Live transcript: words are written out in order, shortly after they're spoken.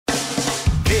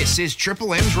This is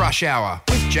Triple M's Rush Hour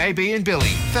with JB and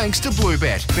Billy. Thanks to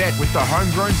Bluebet. Bet with the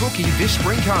homegrown bookie this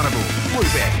spring carnival.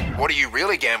 Bluebet. What are you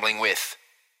really gambling with?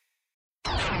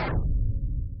 5, 4,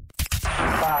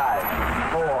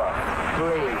 3,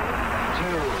 2, 1.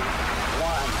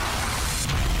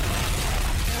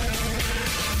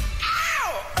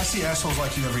 I see assholes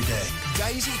like you every day.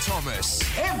 Daisy Thomas.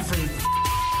 Every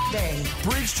day.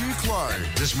 Bridge Duclos.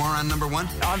 Is this moron number 1?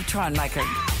 I'm trying to make a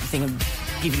thing of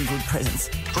giving good presents.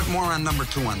 Put moron number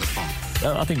 2 on the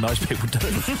phone. I think most people do.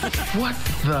 What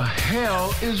the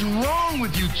hell is wrong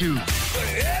with you two?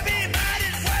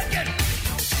 Everybody's working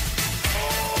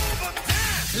overtime.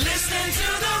 Listening to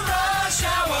the Rush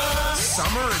Hour.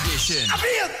 Summer edition. I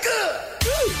feel good.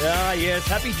 Yes,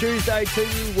 happy Tuesday to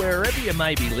you wherever you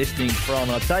may be listening from.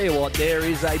 I'll tell you what, there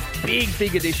is a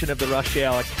big edition of the Rush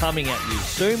Hour coming at you.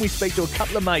 Soon we speak to a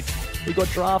couple of mates who got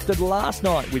drafted last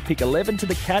night. We pick 11 to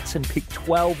the Cats and pick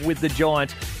 12 with the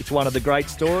Giants. It's one of the great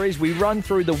stories. We run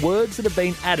through the words that have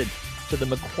been added to the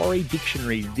Macquarie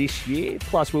Dictionary this year.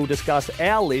 Plus, we'll discuss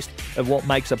our list of what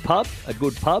makes a pub a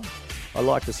good pub. I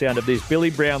like the sound of this.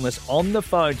 Billy Brownless on the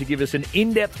phone to give us an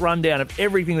in-depth rundown of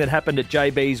everything that happened at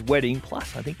JB's wedding.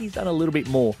 Plus, I think he's done a little bit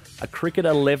more, a Cricket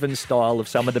 11 style of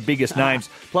some of the biggest names.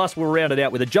 Plus, we'll round it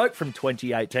out with a joke from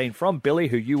 2018 from Billy,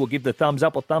 who you will give the thumbs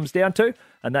up or thumbs down to.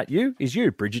 And that you is you,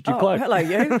 Bridget Duclos. Oh, hello,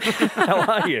 you. How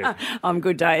are you? I'm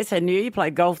good, Days. And you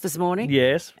played golf this morning?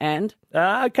 Yes. And?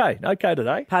 Okay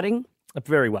today. Putting?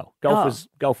 Very well.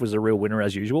 Golf was a real winner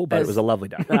as usual, but it was a lovely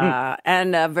day.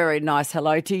 And a very nice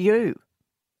hello to you.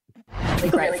 Really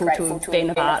grateful to have been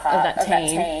a part of that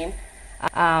team.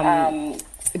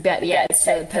 But yeah, it's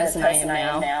the person I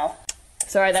am now.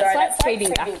 Sorry, that's like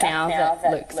feeding back now that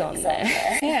Luke's on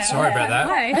there. Yeah. Sorry about that.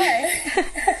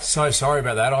 Hey. So sorry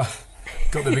about that. I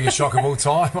got the biggest shock of all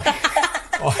time.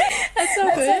 That's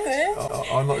all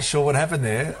good. I'm not sure what happened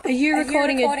there. Are you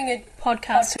recording a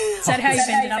podcast? Is that how you've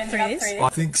ended up through this? I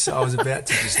think so. I was about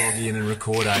to just log in and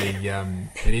record an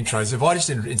intro. So if I just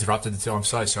interrupted the time, I'm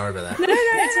so sorry about that. No,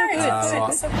 it's all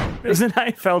good. There's an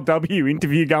AFLW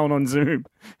interview going on Zoom,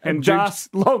 and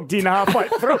just logged in halfway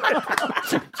through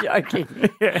it. Joking.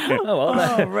 Yeah. Oh,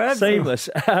 well, seamless.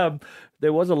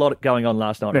 There was a lot going on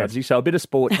last night, Rudsy, so a bit of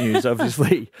sport news,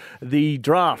 obviously. The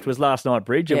draft was last night,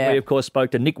 Bridge, and we, of course, spoke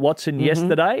to Nick Watson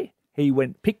yesterday. He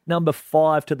went pick number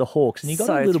 5 to the Hawks, and he got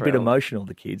a little bit emotional,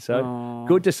 the kid, so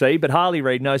good to see. But Harley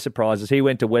Reid, no surprises. He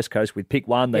went to West Coast with pick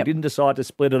 1. They didn't decide to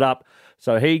split it up,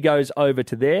 so he goes over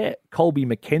to there. Colby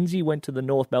McKenzie went to the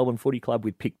North Melbourne Footy Club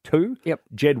with pick 2.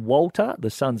 Jed Walter,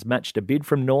 the Suns matched a bid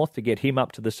from North to get him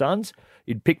up to the Suns.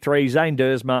 In pick 3, Zane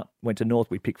Dersma went to North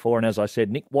with pick 4, and as I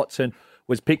said, Nick Watson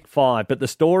was pick 5. But the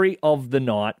story of the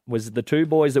night was the two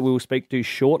boys that we will speak to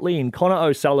shortly in Connor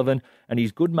O'Sullivan and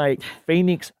his good mate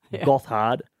Phoenix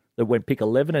Gothard that went pick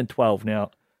 11 and 12. Now,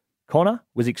 Connor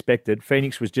was expected.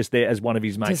 Phoenix was just there as one of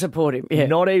his mates. To support him,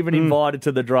 Not even invited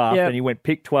to the draft, and he went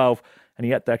pick 12. And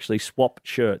he had to actually swap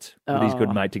shirts with his good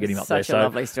mate to get him up there. Such a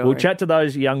lovely story. We'll chat to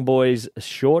those young boys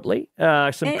shortly.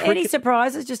 Any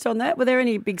surprises just on that? Were there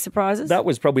any big surprises? That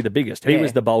was probably the biggest. He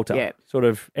was the bolter. Yeah. Sort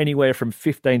of anywhere from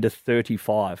 15 to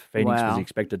 35. Phoenix was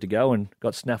expected to go and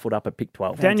got snaffled up at pick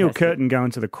 12. Daniel Curtin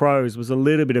going to the Crows was a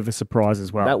little bit of a surprise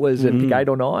as well. That was at pick 8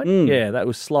 or 9. Yeah, that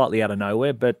was slightly out of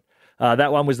nowhere, but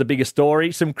that one was the biggest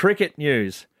story. Some cricket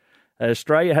news.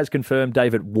 Australia has confirmed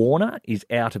David Warner is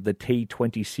out of the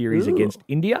T20 series against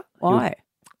India. Why?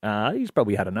 He's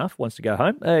probably had enough, wants to go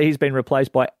home. He's been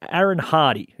replaced by Aaron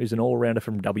Hardy, who's an all-rounder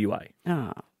from WA.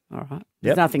 Oh, all right.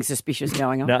 There's nothing suspicious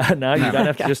going on. No, you don't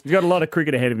have to just... He's got a lot of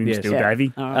cricket ahead of him still,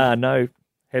 Davey. Right. No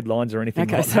headlines or anything.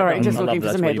 Okay, sorry, just looking for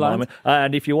some headlines.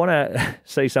 And if you want to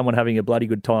see someone having a bloody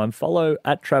good time, follow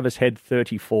at Travis Head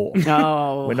 34.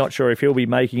 Oh. We're not sure if he'll be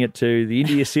making it to the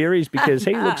India series because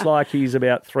he looks like he's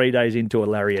about 3 days into a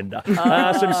Larry Ender.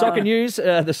 Some soccer news.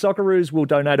 The Socceroos will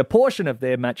donate a portion of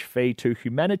their match fee to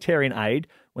humanitarian aid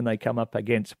when they come up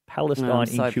against Palestine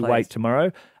in Kuwait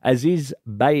tomorrow. Aziz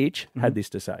Baich had this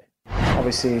to say.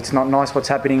 Obviously, it's not nice what's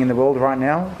happening in the world right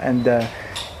now, and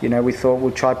we thought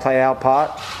we'd try to play our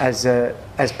part as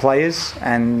players,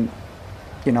 and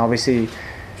obviously,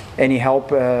 any help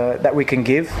that we can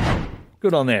give.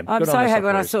 Good on them. I'm so happy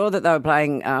when I saw that they were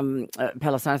playing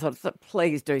Palestine. I thought,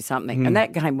 please do something. And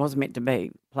that game was meant to be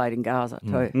played in Gaza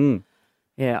too.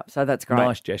 Yeah, so that's great.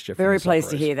 Nice gesture. Very pleased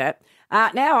to hear that.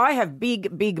 Now I have big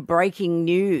breaking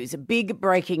news. Big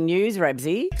breaking news,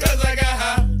 Rabsy. Because I got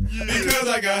high. Because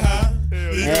I got high.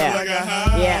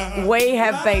 Yeah, we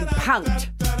have been punked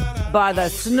by the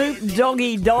Snoop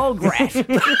Doggy Dog Rat.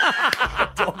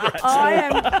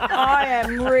 I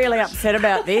am really upset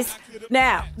about this.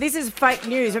 Now, this is fake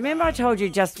news. Remember I told you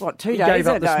just, 2 days gave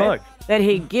up ago the smoke. that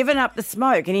he'd given up the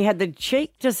smoke and he had the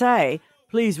cheek to say,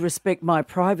 please respect my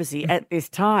privacy at this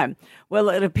time. Well,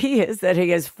 it appears that he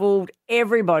has fooled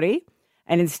everybody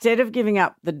and instead of giving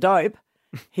up the dope,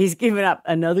 he's given up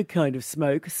another kind of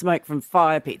smoke from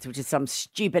fire pits, which is some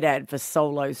stupid ad for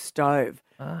Solo Stove.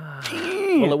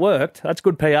 Well, it worked. That's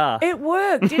good PR. It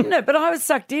worked, didn't it? But I was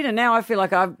sucked in and now I feel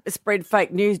like I've spread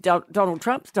fake news Donald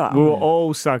Trump style. We were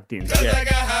all sucked in.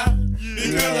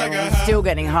 Still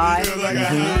getting high.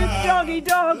 Doggy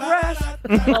dog rash.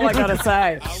 All I got to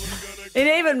say. In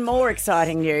even more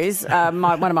exciting news, one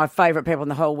of my favourite people in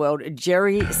the whole world,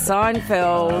 Jerry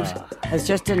Seinfeld, has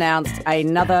just announced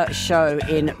another show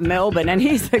in Melbourne. And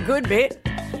here's the good bit.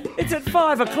 It's at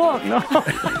 5 o'clock.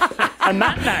 A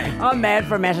matinee. I'm mad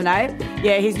for a matinee.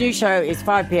 Yeah, his new show is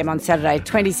 5 p.m. on Saturday,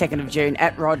 22nd of June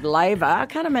at Rod Laver. I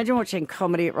can't imagine watching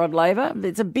comedy at Rod Laver.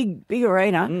 It's a big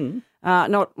arena.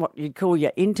 Not what you'd call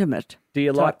your intimate. Do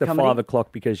you like the comedy. 5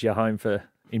 o'clock because you're home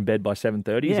in bed by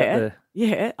 7:30?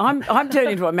 Yeah. I'm turned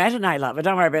into a matinee lover.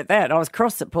 Don't worry about that. I was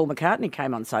cross that Paul McCartney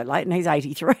came on so late and he's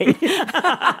 83.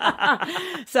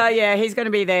 So, yeah, he's going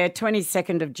to be there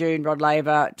 22nd of June, Rod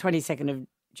Laver, 22nd of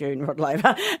June, Rod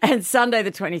Laver, and Sunday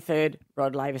the 23rd,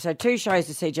 Rod Laver. So 2 shows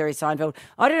to see Jerry Seinfeld.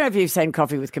 I don't know if you've seen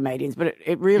Coffee with Comedians, but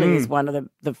it really is one of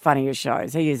the funniest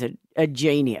shows. He is a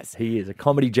genius. He is a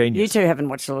comedy genius. You two haven't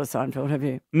watched all of Seinfeld, have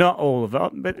you? Not all of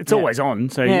it, but it's always on,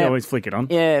 so you always flick it on.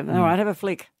 Yeah, all right, have a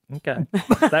flick. Okay,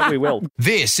 that we will.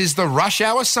 This is the Rush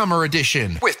Hour Summer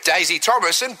Edition with Daisy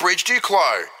Thomas and Bridge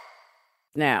Duclos.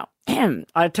 Now,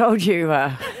 I told you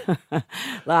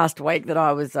last week that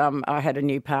I had a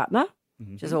new partner.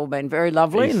 Which has all been very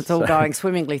lovely and it's all going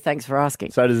swimmingly. Thanks for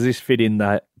asking. So does this fit in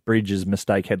the Bridges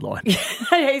mistake headline?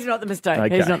 He's not the mistake.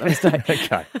 Okay. He's not the mistake.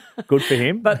 Okay, good for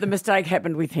him. But the mistake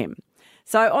happened with him.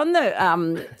 So on the,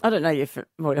 I don't know,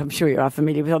 I'm sure you are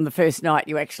familiar with on the first night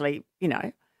you actually,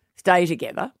 stay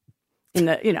together. Stay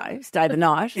the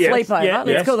night, sleepover. Yeah,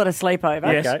 Let's call it a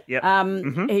sleepover. Yes. Okay,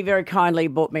 yep. He very kindly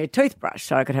bought me a toothbrush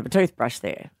so I could have a toothbrush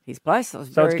there. His place. So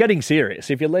it's getting serious.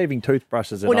 If you're leaving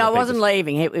toothbrushes, well, no, I wasn't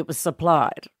leaving. It was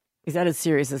supplied. Is that as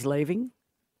serious as leaving?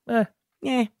 Yeah.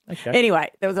 Okay. Anyway,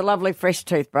 there was a lovely fresh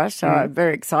toothbrush. So I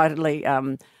very excitedly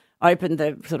opened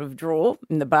the sort of drawer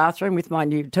in the bathroom with my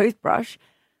new toothbrush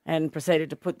and proceeded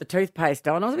to put the toothpaste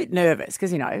on. I was a bit nervous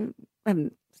because I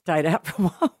haven't stayed out for a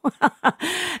while.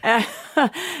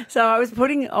 So I was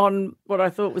putting on what I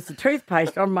thought was the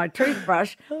toothpaste on my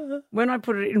toothbrush. When I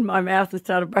put it in my mouth and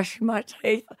started brushing my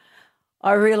teeth,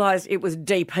 I realised it was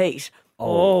deep heat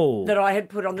that I had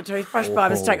put on the toothbrush by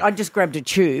mistake. I just grabbed a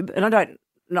tube, and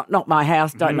not my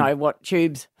house, don't know what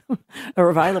tubes are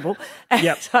available.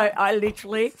 And so I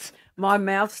literally, my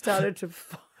mouth started to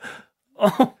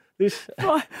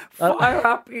fire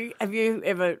up. Have you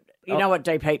ever... You know what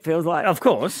deep heat feels like? Of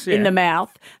course, yeah. In the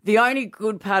mouth. The only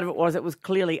good part of it was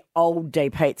clearly old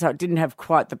deep heat, so it didn't have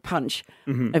quite the punch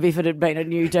of if it had been a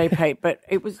new deep heat, but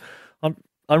it was...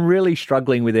 I'm really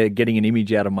struggling with getting an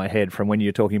image out of my head from when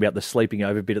you're talking about the sleeping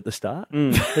over bit at the start.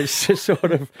 It's just sort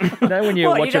of, when you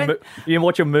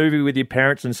watch a movie with your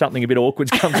parents and something a bit awkward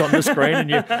comes on the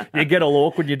screen and you get all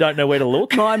awkward and you don't know where to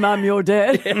look. My mum, your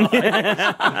dad.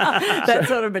 That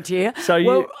sort of material. So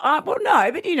no,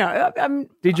 but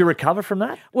did you recover from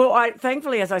that? Well,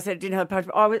 thankfully, as I said, didn't have a punch,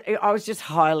 but I was just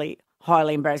highly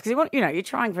embarrassed because you're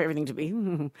trying for everything to be,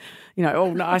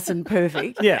 all nice and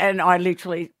perfect. Yeah. And I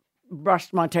literally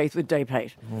brushed my teeth with deep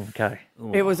heat. Okay.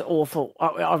 It was awful.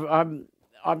 I'm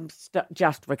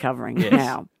just recovering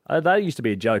now. That used to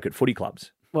be a joke at footy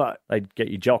clubs. What? They'd get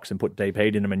your jocks and put deep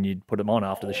heat in them and you'd put them on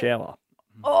after the shower.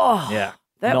 Oh. Yeah.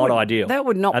 Not ideal. That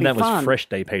would not be fun. And that was fresh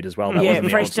deep heat as well. That wasn't the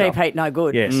fresh old stuff. deep heat, no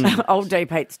good. Yes. Old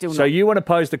deep heat still not. So you want to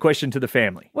pose the question to the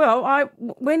family? Well,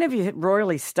 when have you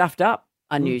royally stuffed up?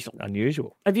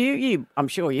 Unusual. Have you? I'm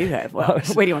sure you have. Well,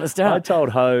 where do you want to start? I told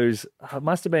Hose, it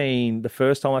must have been the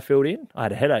first time I filled in. I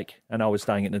had a headache and I was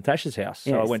staying at Natasha's house.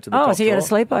 So I went to the top so you had a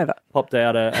floor, sleepover. Popped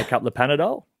out a couple of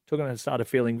Panadol, took them and started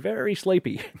feeling very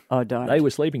sleepy. Oh, don't. They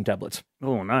were sleeping tablets.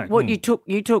 Oh, no. What you took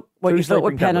what you thought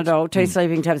were Panadol, 2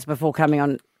 sleeping tablets before coming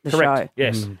on the Correct. show.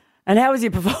 Yes. And how was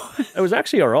your performance? It was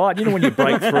actually all right. You know when you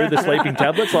break through the sleeping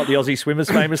tablets like the Aussie swimmers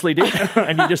famously did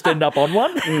and you just end up on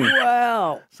one?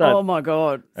 Wow. Oh, my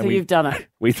God. So you've done it.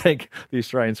 We thank the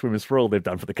Australian swimmers for all they've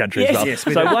done for the country as well. Yes,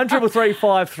 so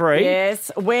 133353.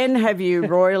 Yes. When have you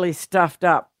royally stuffed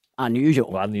up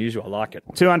unusual. Well, unusual, I like it.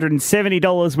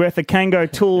 $270 worth of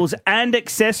Kango tools and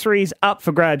accessories up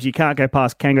for grabs. You can't go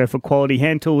past Kango for quality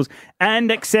hand tools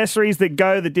and accessories that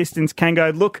go the distance.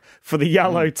 Kango, look for the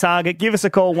yellow target. Give us a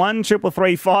call,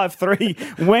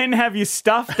 1-333-533. When have you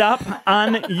stuffed up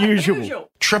unusual?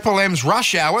 Triple M's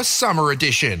Rush Hour Summer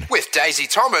Edition with Daisy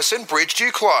Thomas and Bridge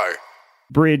Duclos.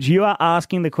 Bridge, you are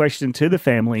asking the question to the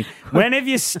family. When have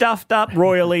you stuffed up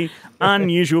royally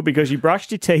unusual because you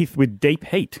brushed your teeth with deep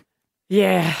heat?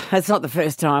 Yeah, that's not the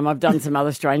first time. I've done some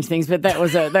other strange things, but that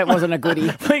wasn't a goodie.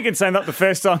 I think it's not the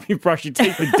first time you brushed your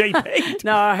teeth with deep heat.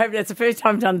 No, I have. It's the first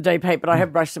time I've done deep heat, but I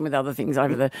have brushed them with other things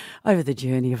over the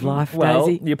journey of life. Well,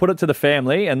 Daisy, you put it to the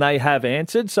family, and they have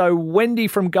answered. So, Wendy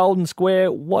from Golden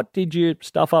Square, what did you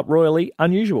stuff up royally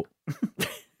unusual?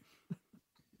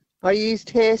 I used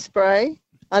hairspray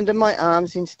under my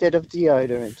arms instead of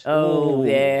deodorant. Oh,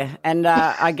 yeah. And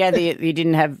I gather you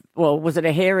didn't have, well, was it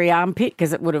a hairy armpit?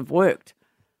 Because it would have worked.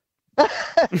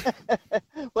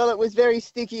 Well, it was very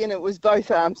sticky and it was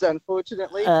both arms,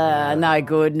 unfortunately. No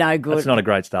good. That's not a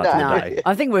great start to the day.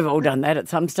 I think we've all done that at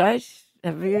some stage.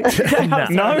 Have you?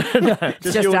 No.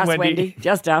 Just us, Wendy.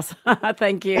 Just us.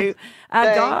 Thank you.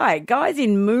 Guy's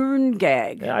in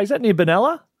Moongag. Is that near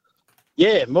Benalla?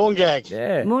 Yeah, Moongag.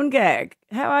 Yeah. Moongag.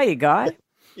 How are you, Guy?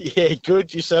 Yeah,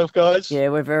 good. Yourself, guys? Yeah,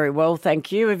 we're very well,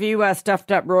 thank you. Have you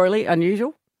stuffed up royally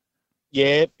unusual?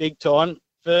 Yeah, big time.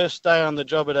 First day on the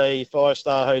job at a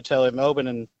 5-star hotel in Melbourne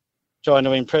and trying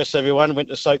to impress everyone, went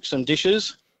to soak some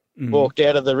dishes, walked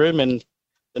out of the room, and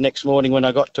the next morning when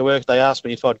I got to work, they asked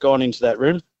me if I'd gone into that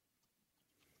room.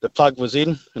 The plug was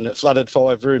in and it flooded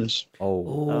 5 rooms.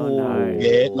 Oh no.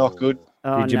 Yeah, not good.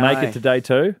 Did you make it today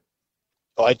too?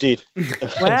 I did.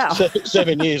 Wow.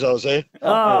 7 years I was there.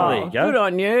 Oh, there you go. Good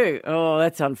on you. Oh,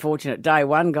 that's unfortunate. Day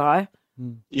one, Guy.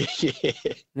 Yeah.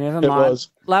 Never It mind. was.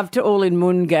 Love to all in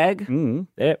Moongag.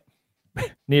 Yep.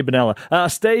 Near Benalla.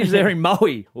 Steve's there in Moe.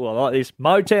 Oh, I like this.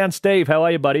 Motown Steve, how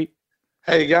are you, buddy?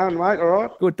 How you going, mate? All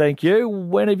right? Good, thank you.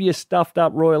 When have you stuffed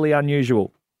up royally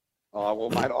unusual? Oh, well,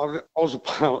 mate, I was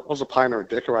a painter and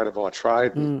decorator by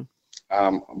trade. And,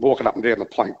 walking up and down the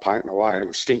plank painting away, and it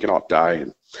was a stinking hot day.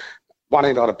 And one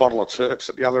end I had a bottle of Turks,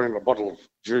 at the other end a bottle of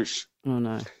juice. Oh,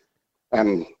 no.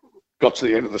 And got to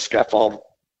the end of the scaffold,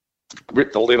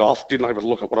 ripped the lid off, didn't even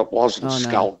look at what it was, and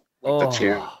sculled the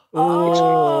town.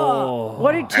 Oh.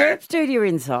 What did Terps do to your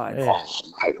insides? Oh,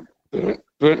 mate,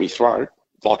 burnt me throat.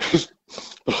 Like, I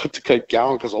had to keep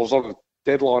going because I was on a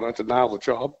deadline. I had to nail the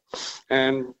job.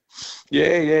 And,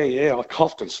 yeah, I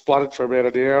coughed and spluttered for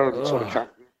about an hour and sort of came.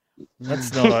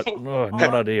 That's not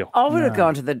ideal. I would have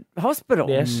gone to the hospital.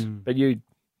 Yes, but you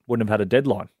wouldn't have had a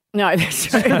deadline. No, that's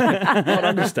true. Well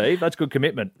done, Steve. That's good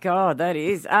commitment. God, that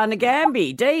is.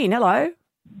 Nagambi, Dean, hello.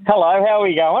 Hello, how are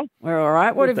we going? We're all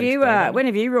right. What Good, have you? thanks, When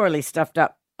have you royally stuffed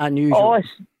up unusual?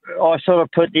 I sort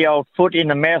of put the old foot in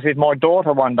the mouth with my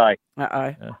daughter one day.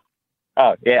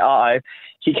 Oh, yeah,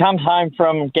 She comes home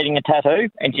from getting a tattoo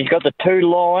and she's got the 2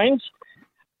 lines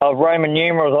of Roman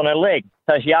numerals on her leg.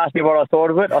 So she asked me what I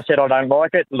thought of it. I said, I don't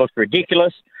like it. It looks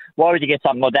ridiculous. Why would you get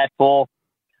something like that for?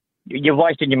 You've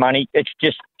wasted your money. It's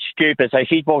just stupid. So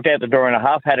she's walked out the door in a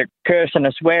huff, had a curse and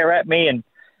a swear at me, and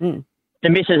the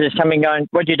missus is coming going,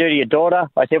 what'd you do to your daughter?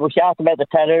 I said, well, she asked about the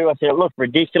tattoo. I said, it looked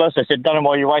ridiculous. I said, don't know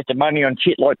why you wasted money on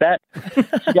shit like that.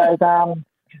 She goes,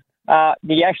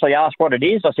 did you actually ask what it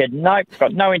is? I said, no,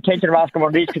 got no intention of asking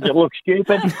what it is because it looks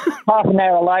stupid. Half an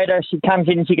hour later, she comes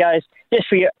in and she goes, just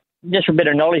for a bit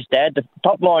of knowledge, Dad, the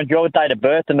top line's your date of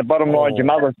birth and the bottom line's your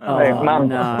mother's mum.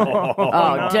 No.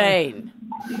 Oh, Dean.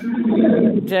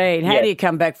 Dean, how do you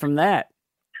come back from that?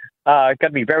 Got to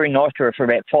be very nice to her for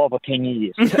about 5 or 10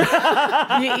 years. You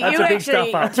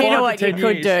actually, do you know what you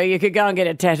could do? You could go and get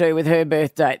a tattoo with her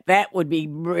birth date. That would be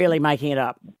really making it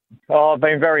up. Oh, I've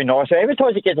been very nice. Every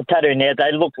time she gets a tattoo now,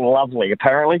 they look lovely,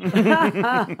 apparently.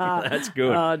 That's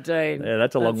good. Oh, Dean. Yeah,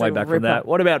 that's a long way back from that.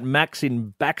 What about Max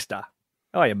in Baxter?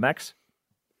 Oh, yeah, Max.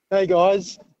 Hey,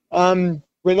 guys. When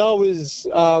I was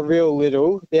real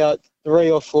little, about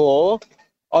 3 or 4,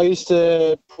 I used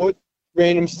to put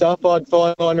random stuff I'd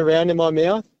find lying around in my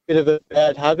mouth, bit of a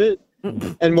bad habit.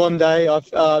 And one day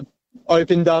I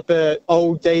opened up an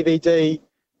old DVD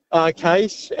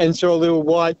case and saw a little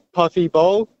white puffy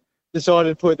bowl, decided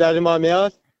to put that in my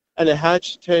mouth, and a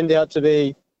hatch turned out to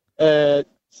be a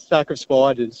sack of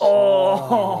spiders.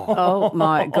 Oh,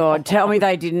 my God. Tell me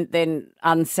they didn't then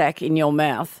unsack in your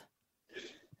mouth.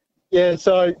 Yeah,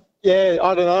 so, I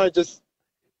don't know, just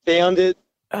found it,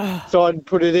 decided to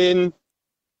put it in,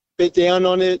 bit down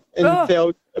on it, and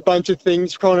felt a bunch of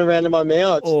things crawling around in my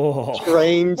mouth.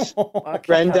 Screams.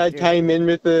 Granddad came in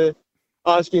with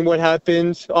asking what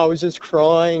happened. I was just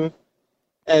crying.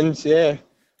 and yeah,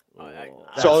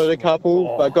 swallowed a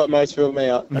couple, but got most of them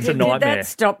out. That's a nightmare. Did that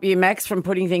stop you, Max, from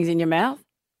putting things in your mouth?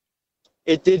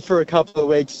 It did for a couple of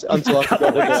weeks until I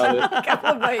forgot about it. A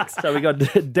couple of weeks. So we got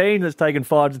Dean that's taken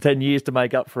 5 to 10 years to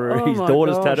make up for his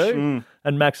daughter's tattoo,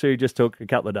 and Max who just took a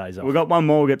couple of days off. We've got one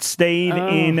more. We've got Steve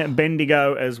in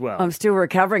Bendigo as well. I'm still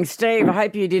recovering. Steve, I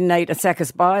hope you didn't eat a sack of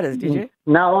spiders, did you?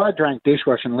 No, I drank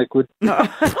dishwashing liquid.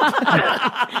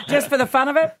 Just for the fun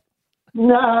of it?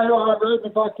 No, I rode my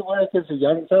bike to work as a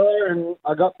young fella, and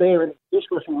I got there and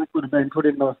dishwashing liquid had been put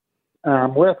in my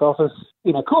work office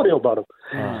in a cordial bottle.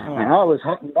 And I was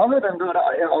hot and bothered and thought,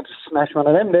 I'll just smash one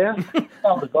of them down.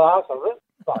 Filled a glass of it,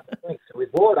 but mixed it with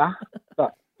water,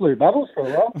 but blew bubbles for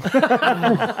a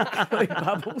while. Blew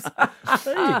bubbles.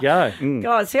 There you go.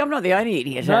 God, see, I'm not the only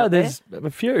idiot No, out there. there's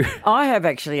a few. I have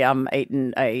actually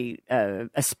eaten a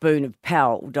spoon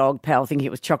of dog Pal, thinking it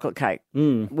was chocolate cake,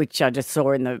 which I just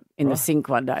saw in the sink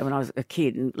one day when I was a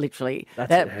kid, and literally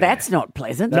that's not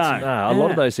pleasant. No, a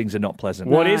lot of those things are not pleasant.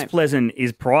 What is pleasant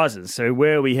is prizes. So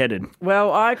where are we headed?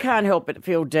 Well, I can't help but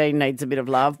feel Dean needs a bit of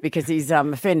love because he's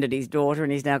offended his daughter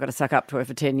and he's now got to suck up to her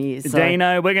for 10 years. So.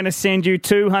 Dino, we're going to send you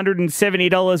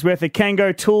 $270 worth of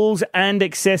Kango tools and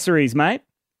accessories, mate.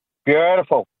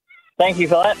 Beautiful. Thank you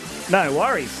for that. No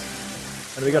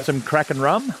worries. And we got some Kraken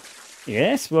rum?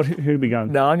 Yes. Who we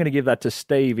going? No, I'm going to give that to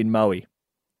Steve in Moe.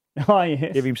 Oh,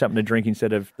 yes. Give him something to drink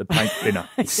instead of the paint thinner.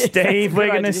 Steve, we're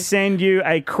going to send you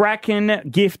a Kraken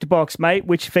gift box, mate,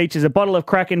 which features a bottle of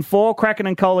Kraken, 4 Kraken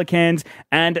and Cola cans,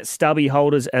 and stubby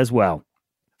holders as well.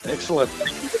 Excellent.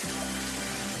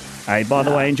 Hey, by the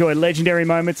way, enjoy legendary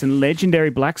moments and legendary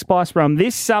Black Spice rum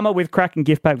this summer with Kraken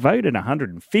gift pack voted at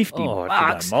 $150. If you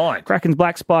don't mind. Kraken's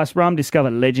Black Spice rum, discover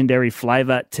legendary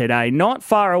flavour today. Not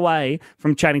far away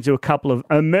from chatting to a couple of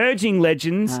emerging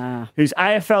legends whose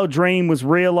AFL dream was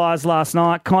realised last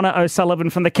night. Connor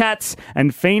O'Sullivan from the Cats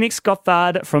and Phoenix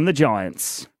Gothard from the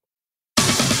Giants.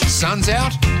 Sun's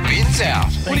out, bin's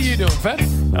out. What are you doing, Fat?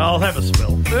 I'll have a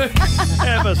spell.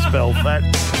 Have a spell, Fat.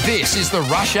 This is the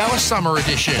Rush Hour Summer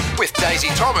Edition with Daisy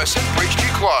Thomas and Bridge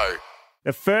Duclos.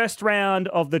 The first round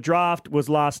of the draft was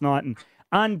last night, and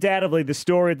undoubtedly the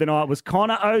story of the night was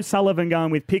Connor O'Sullivan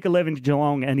going with pick 11 to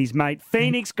Geelong and his mate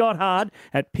Phoenix Gothard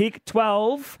at pick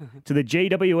 12 to the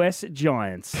GWS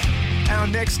Giants. Our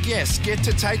next guests get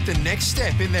to take the next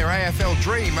step in their AFL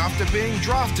dream after being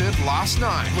drafted last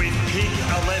night. With pick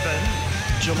 11,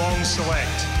 Geelong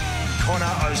select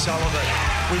Connor O'Sullivan.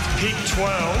 With pick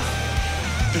 12,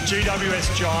 the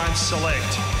GWS Giants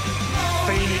select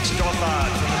Phoenix Gothard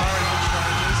from the Murray Bush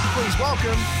Rangers. Please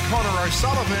welcome Connor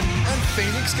O'Sullivan and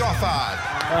Phoenix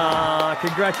Gothard.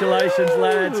 Congratulations,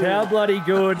 lads. How bloody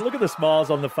good. Look at the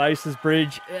smiles on the faces,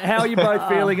 Bridge. How are you both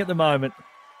feeling at the moment?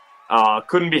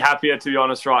 Couldn't be happier, to be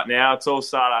honest, right now. It's all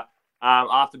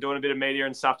after doing a bit of media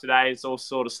and stuff today, it's all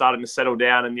sort of starting to settle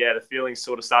down, and the feeling's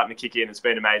sort of starting to kick in. It's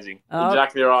been amazing.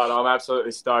 Exactly right. I'm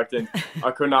absolutely stoked, and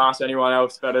I couldn't ask anyone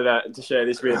else better to share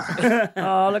this with.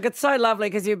 Look, it's so lovely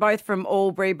because you're both from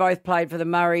Albury, both played for the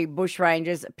Murray Bush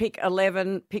Rangers. Pick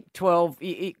 11, pick 12.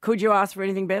 Could you ask for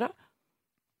anything better?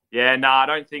 Yeah, no, I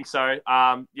don't think so.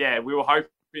 We were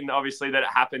hoping, obviously, that it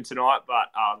happened tonight,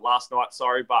 but last night,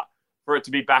 but for it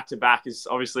to be back-to-back is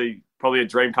obviously probably a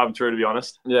dream come true, to be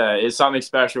honest. Yeah, it's something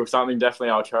special, something definitely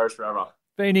I'll cherish forever.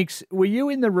 Phoenix, were you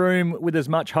in the room with as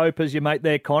much hope as your mate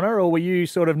there, Connor, or were you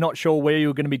sort of not sure where you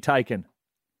were going to be taken?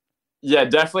 Yeah,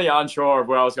 definitely unsure of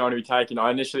where I was going to be taken. I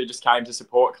initially just came to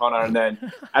support Connor, and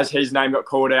then as his name got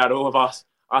called out, all of us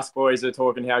boys are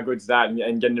talking how good's that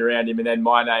and getting around him, and then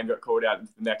my name got called out in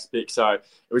the next pick. So it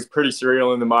was pretty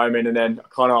surreal in the moment, and then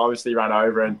Connor obviously ran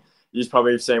over, and you've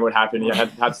probably seen what happened. He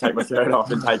had to take my shirt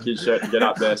off and take his shirt to get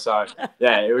up there. So,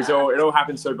 it all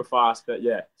happened super fast, but,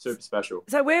 super special.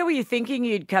 So where were you thinking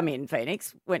you'd come in,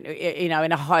 Phoenix? When in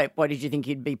a hope, what did you think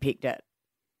you'd be picked at?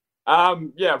 So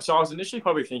I was initially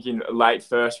probably thinking late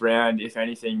first round, if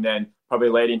anything, then probably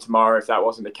leading tomorrow if that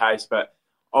wasn't the case. But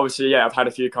obviously, I've had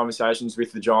a few conversations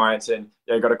with the Giants and,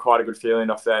 got quite a good feeling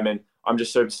off them, and I'm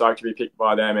just super stoked to be picked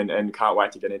by them and can't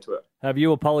wait to get into it. Have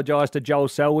you apologised to Joel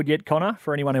Selwood yet, Connor?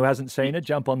 For anyone who hasn't seen it,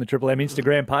 jump on the Triple M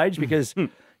Instagram page because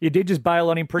you did just bail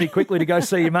on him pretty quickly to go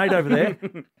see your mate over there.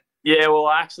 Yeah, well,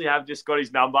 I actually have just got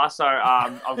his number, so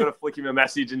I've got to flick him a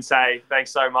message and say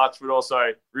thanks so much, but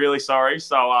also really sorry.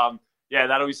 So,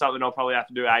 that'll be something I'll probably have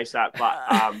to do ASAP. But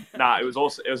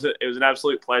it was an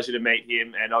absolute pleasure to meet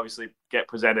him and obviously get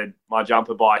presented my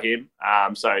jumper by him.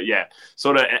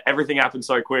 Sort of everything happened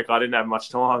so quick. I didn't have much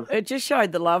time. It just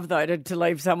showed the love though to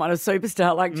leave someone a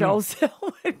superstar like Joel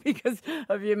Selwood. because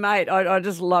of your mate. I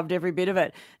just loved every bit of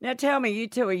it. Now tell me, you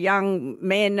two are young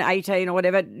men, 18 or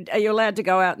whatever. Are you allowed to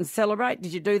go out and celebrate?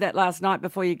 Did you do that last night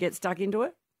before you get stuck into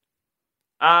it?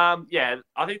 Yeah,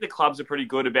 I think the clubs are pretty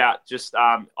good about just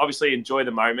obviously enjoy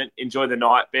the moment, enjoy the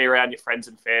night, be around your friends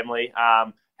and family.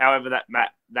 However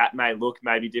that may look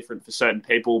maybe different for certain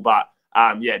people, but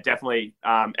yeah, definitely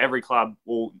every club,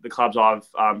 well, the clubs I've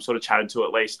sort of chatted to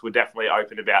at least, were definitely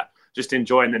open about just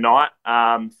enjoying the night,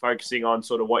 focusing on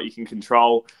sort of what you can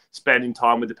control, spending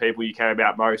time with the people you care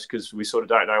about most, because we sort of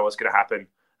don't know what's going to happen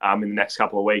in the next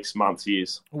couple of weeks, months,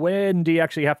 years. When do you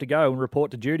actually have to go and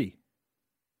report to duty?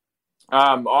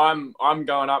 I'm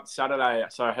going up Saturday,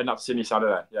 so heading up to Sydney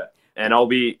Saturday. Yeah, and I'll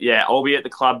be at the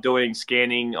club doing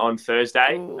scanning on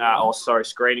Thursday,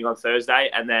 screening on Thursday,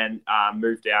 and then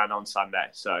move down on Sunday.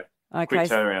 So quick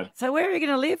turnaround. So where are you going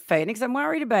to live, Phoenix? I'm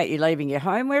worried about you leaving your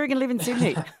home. Where are you going to live in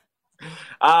Sydney?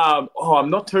 I'm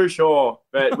not too sure,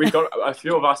 but we've got a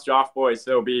few of us draft boys.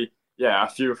 There'll be a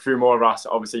few more of us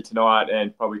obviously tonight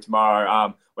and probably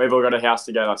tomorrow. We've all got a house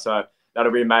together, so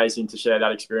that'll be amazing to share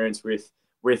that experience with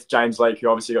James Leake, who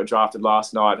obviously got drafted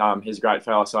last night. He's a great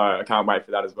fella, so I can't wait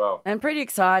for that as well. And pretty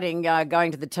exciting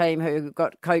going to the team who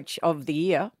got Coach of the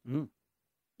Year. Mm.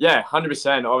 Yeah,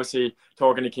 100%. Obviously,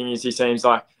 talking to Kingies, he seems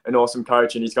like an awesome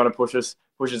coach, and he's going to push us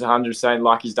 100%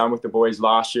 like he's done with the boys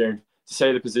last year. And to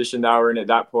see the position they were in at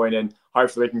that point, and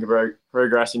hopefully can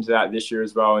progress into that this year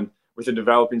as well. And with the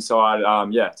developing side,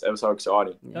 it's ever so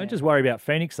exciting. Don't just worry about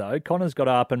Phoenix, though. Connor's got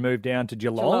up and moved down to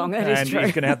Geelong and he's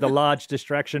going to have the large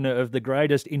distraction of the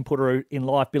greatest inputter in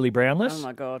life, Billy Brownless. Oh,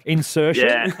 my God. Insertion.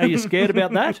 Yeah. Are you scared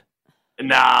about that?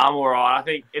 Nah, I'm all right. I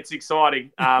think it's exciting.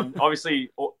 Obviously,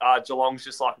 Geelong's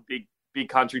just like a big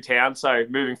country town, so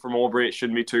moving from Albury, it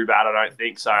shouldn't be too bad, I don't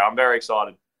think. So I'm very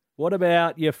excited. What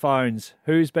about your phones?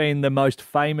 Who's been the most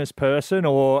famous person,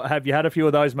 or have you had a few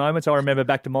of those moments? I remember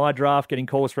back to my draft getting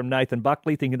calls from Nathan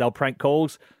Buckley thinking they'll prank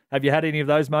calls. Have you had any of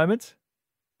those moments?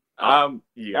 I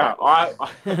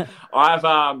was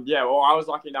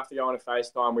lucky enough to go on a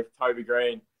FaceTime with Toby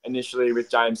Green initially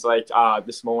with James Leake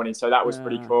this morning, so that was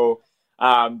pretty cool.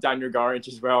 Daniel Gorrinch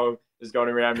as well has gone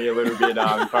around me a little bit.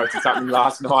 Posted something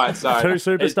last night, so two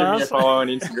superstars. He's giving me a follow on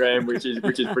Instagram, which is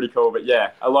pretty cool. But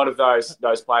yeah, a lot of those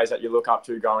players that you look up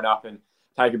to growing up and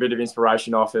take a bit of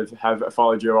inspiration off have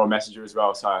followed you or messaged you as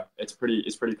well. So it's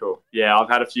pretty cool. Yeah, I've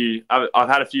had a few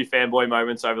fanboy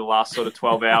moments over the last sort of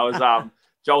 12 hours.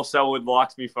 Joel Selwood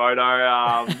likes me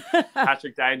photo.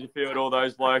 Patrick Dangerfield, all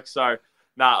those blokes. So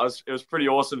it was pretty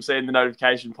awesome seeing the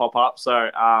notification pop up.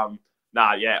 So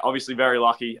obviously very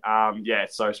lucky.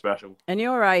 It's so special. And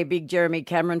you're a big Jeremy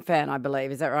Cameron fan, I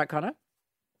believe. Is that right, Connor?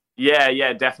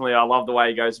 Yeah, definitely. I love the way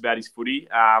he goes about his footy.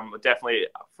 Definitely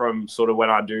from sort of when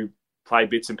I do play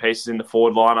bits and pieces in the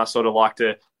forward line, I sort of like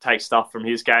to take stuff from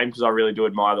his game because I really do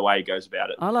admire the way he goes about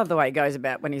it. I love the way he goes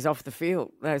about when he's off the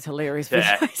field. Those hilarious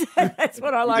videos. That's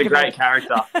what I like about him. about He's a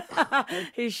great character.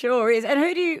 He sure is. And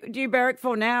who do you barrack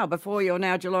for now before you're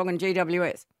now Geelong and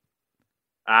GWS?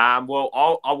 I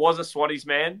was a Swannies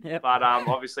man, but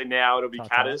obviously now it'll be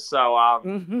Catters. So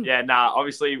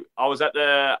obviously I was at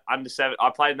the under-7.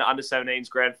 I played in the under-17s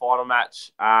grand final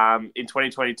match in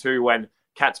 2022 when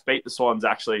Cats beat the Swans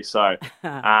actually. So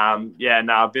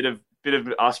a bit of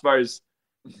I suppose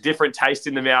different taste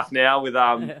in the mouth now with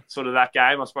sort of that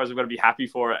game. I suppose I've got to be happy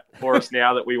for us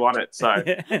now that we won it. So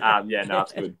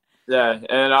it's good. Yeah,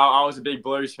 and I was a big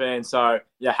Blues fan, so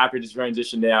happy to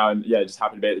transition now, and just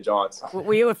happy to be at the Giants.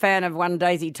 Were you a fan of one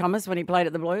Daisy Thomas when he played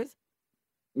at the Blues?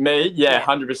 Me,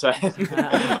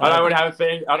 100%. I don't want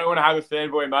to have a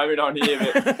fanboy moment on here,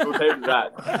 but we'll keep it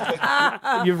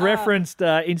that. You've referenced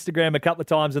Instagram a couple of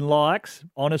times and likes.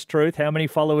 Honest truth, how many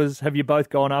followers have you both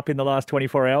gone up in the last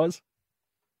 24 hours?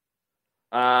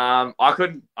 I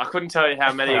couldn't tell you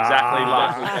how many exactly.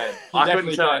 I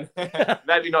couldn't tell you.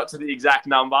 Maybe not to the exact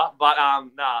number, but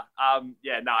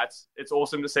it's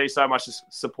awesome to see so much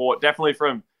support. Definitely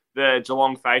from the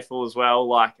Geelong faithful as well.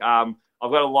 Like I've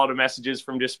got a lot of messages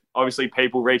from just obviously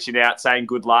people reaching out saying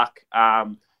good luck.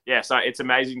 So it's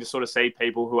amazing to sort of see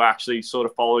people who are actually sort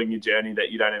of following your journey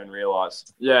that you don't even realise.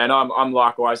 Yeah, and I'm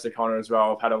likewise to Connor as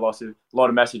well. I've had a lot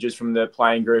of messages from the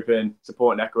playing group and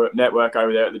support network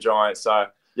over there at the Giants. So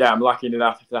I'm lucky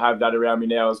enough to have that around me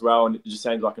now as well, and it just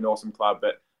seems like an awesome club.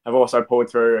 But I've also pulled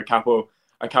through a couple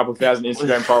thousand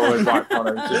Instagram followers like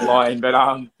Connor, which is lying. But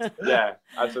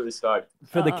absolutely stoked.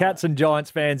 For the Cats and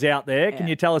Giants fans out there, can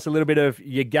you tell us a little bit of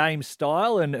your game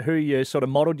style and who you sort of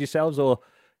modelled yourselves or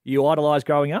you idolised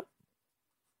growing up?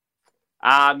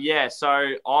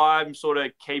 So I'm sort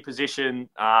of key position,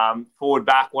 forward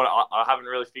back. What I haven't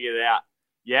really figured it out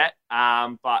yet.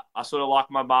 But I sort of like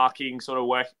my marking, sort of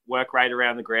work rate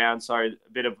around the ground, so a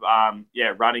bit of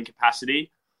running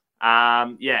capacity.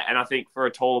 And I think for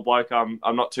a taller bloke, I'm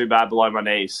not too bad below my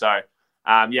knees. So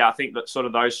I think that sort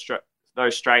of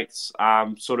those strengths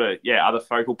are the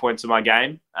focal points of my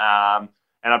game.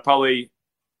 And I'd probably,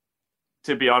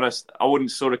 to be honest, I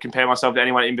wouldn't sort of compare myself to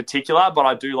anyone in particular, but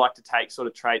I do like to take sort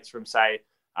of traits from, say,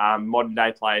 modern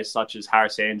day players such as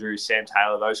Harris Andrews, Sam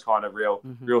Taylor, those kind of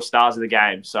real stars of the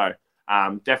game. So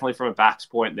definitely from a back's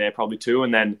point there, probably two.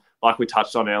 And then, like we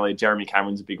touched on earlier, Jeremy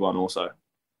Cameron's a big one also.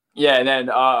 Yeah, and then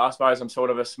I suppose I'm sort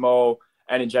of a small,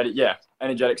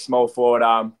 energetic small forward,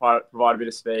 provide a bit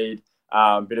of speed,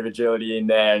 a bit of agility in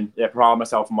there, and provide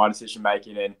myself in my decision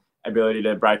making and ability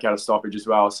to break out a stoppage as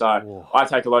well. So I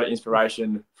take a lot of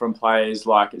inspiration from players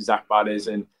like Zach Butters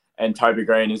and Toby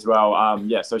Green as well.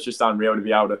 So it's just unreal to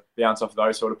be able to bounce off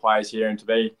those sort of players here and to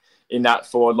be in that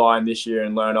forward line this year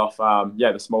and learn off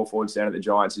the small forwards down at the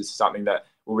Giants is something that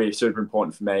will be super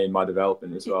important for me in my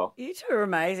development as well. You two are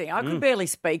amazing. I could barely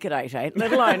speak at 8'8",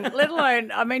 let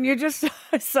alone, I mean, you're just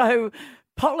so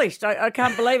polished. I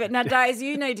can't believe it. Now, Daisy,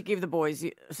 you need to give the boys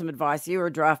some advice. You were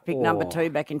a draft pick number 2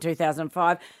 back in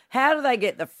 2005. How do they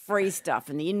get the free stuff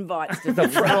and the invites to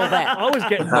things and all that? I was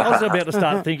about to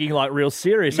start thinking like real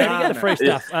serious. How do you get the free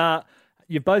stuff?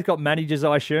 You've both got managers,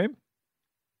 I assume?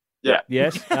 Yeah.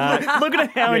 Yes. Look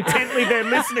at how intently they're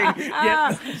listening.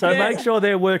 Yeah. So make sure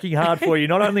they're working hard for you,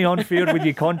 not only on field with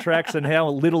your contracts and how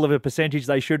little of a percentage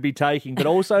they should be taking, but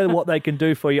also what they can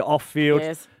do for you off field.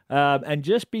 Yes. And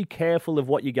just be careful of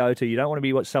what you go to. You don't want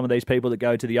to be some of these people that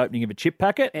go to the opening of a chip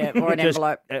packet. Or an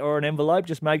envelope.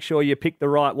 Just make sure you pick the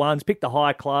right ones, pick the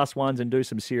high-class ones and do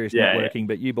some serious networking,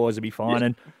 but you boys will be fine. Yeah.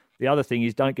 And the other thing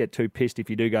is don't get too pissed if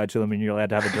you do go to them and you're allowed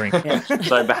to have a drink.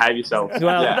 So behave yourself.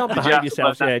 Well, not behave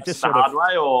yourself, just sort of. The hard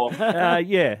way or?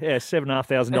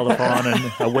 $7,500 fine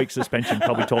and a week's suspension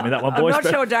probably taught me that one, boys. I'm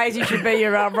not sure Daisy should be your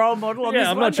role model on this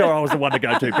one. I'm not sure I was the one to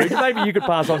go to, Bridge. Maybe you could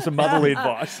pass on some motherly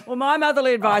advice. Well, my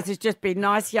motherly advice is just be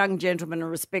nice young gentlemen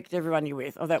and respect everyone you're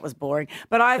with. Oh, that was boring.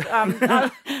 But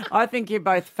I think you're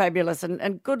both fabulous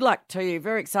and good luck to you.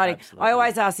 Very exciting. Absolutely. I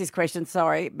always ask this question,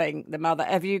 sorry, being the mother.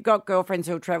 Have you got girlfriends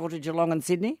who'll travel to Geelong and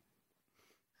Sydney?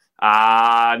 No,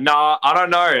 I don't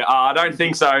know. I don't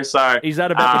think so. So is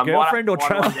that about the girlfriend or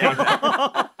travel?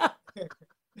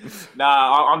 No,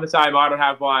 I'm the same. I don't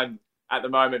have one at the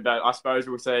moment, but I suppose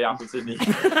we'll see up in Sydney.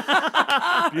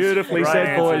 Beautifully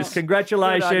said, boys.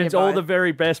 Congratulations. All the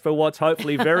very best for what's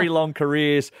hopefully very long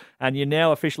careers, and you're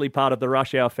now officially part of the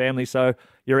Rush Hour family, so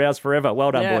you're ours forever.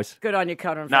 Well done, boys. Good on you,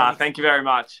 Connor. Thank you very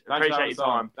much. Appreciate your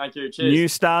time. Thank you. Cheers. New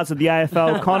stars of the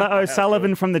AFL, Connor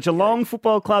O'Sullivan from the Geelong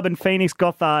Football Club and Phoenix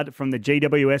Gothard from the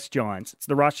GWS Giants. It's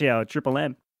the Rush Hour, Triple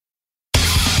M.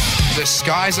 The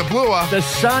skies are bluer. The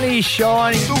sun is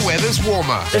shining. The weather's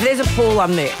warmer. If there's a pool,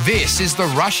 I'm there. This is the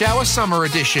Rush Hour Summer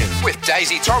Edition with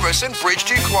Daisy Thomas and Bridge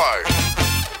Duclos.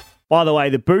 By the way,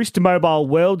 the Boost Mobile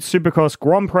World Supercross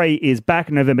Grand Prix is back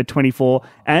November 24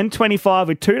 and 25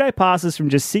 with 2-day passes from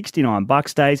just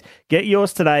 $69 days. Get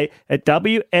yours today at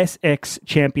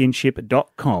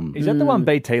WSXChampionship.com. Is that the one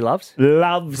BT loves?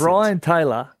 Loves Brian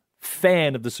Taylor,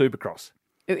 fan of the Supercross.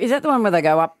 Is that the one where they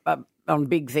go up on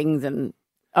big things and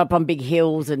up on big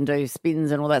hills and do spins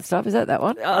and all that stuff? Is that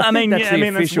one? I mean, that's the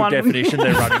official definition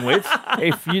they're running with.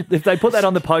 If they put that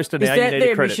on the poster now, you need a credit. Is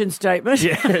that their mission statement?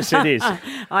 Yes, it is.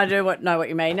 I do know what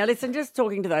you mean. Now, listen, just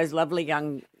talking to those lovely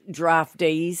young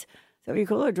draftees. Is that what you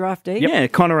call it, a draftee? Yep. Yeah,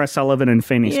 Connor O'Sullivan and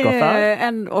Phoenix Gothard. Yeah,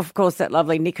 and of course that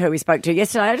lovely Nick who we spoke to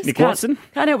yesterday. I just Nick Watson.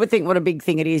 Can't help but think what a big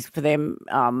thing it is for them.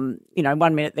 1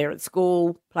 minute they're at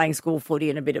school, playing school footy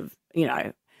and a bit of,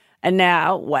 and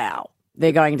now, wow.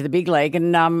 They're going into the big league.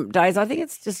 And, Days, I think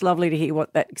it's just lovely to hear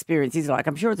what that experience is like.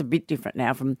 I'm sure it's a bit different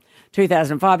now from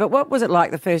 2005. But what was it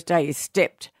like the first day you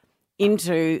stepped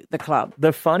into the club?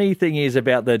 The funny thing is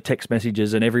about the text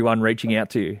messages and everyone reaching out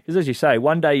to you. Because as you say,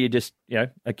 one day you're just,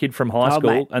 a kid from high school,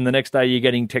 mate. And the next day you're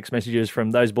getting text messages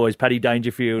from those boys, Paddy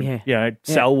Dangerfield,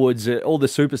 Selwoods, all the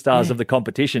superstars of the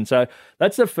competition. So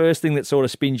that's the first thing that sort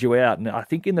of spins you out. And I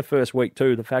think in the first week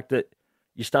too, the fact that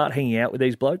you start hanging out with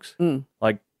these blokes,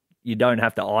 you don't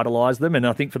have to idolise them. And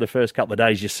I think for the first couple of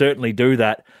days, you certainly do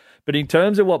that. But in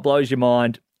terms of what blows your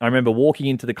mind, I remember walking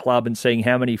into the club and seeing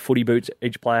how many footy boots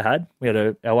each player had. We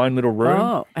had our own little room.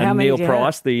 Oh, and Neil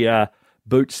Price, the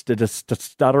boots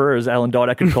stutterer, as Alan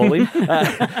Didak could call him,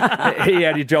 he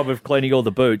had a job of cleaning all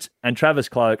the boots. And Travis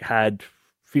Cloak had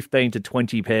 15 to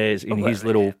 20 pairs in his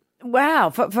little... Wow.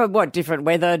 For what, different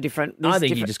weather, different... I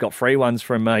think he just got free ones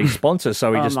from a sponsor,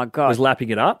 so he was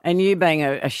lapping it up. And you being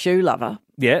a shoe lover...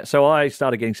 Yeah, so I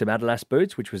started getting some Adidas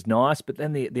boots, which was nice, but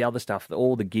then the other stuff,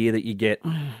 all the gear that you get,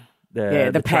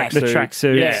 the pack. The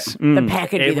tracksuits. Yeah. The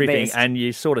pack would be the Everything. best. And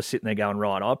you're sort of sitting there going,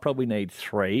 right, I probably need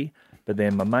 3. But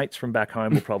then my mates from back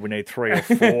home will probably need 3 or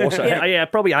 4. So,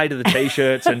 probably 8 of the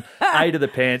T-shirts and 8 of the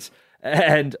pants.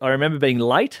 And I remember being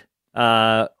late,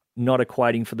 not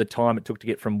equating for the time it took to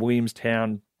get from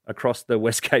Williamstown across the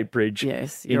Westgate Bridge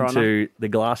into the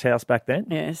Glass House back then.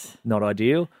 Yes. Not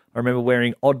ideal. I remember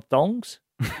wearing odd thongs.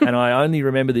 And I only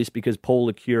remember this because Paul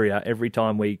Le Courier, every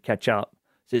time we catch up,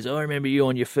 says, I remember you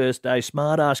on your first day,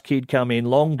 smart-ass kid come in,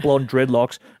 long blonde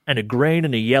dreadlocks, and a green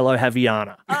and a yellow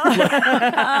Haviana.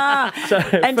 So,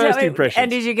 first impressions.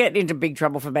 And did you get into big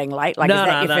trouble for being late? Like, is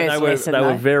that your first lesson? They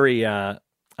were very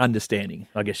understanding,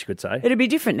 I guess you could say. It'd be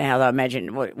different now, though,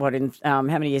 imagine. What in how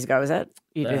many years ago was that?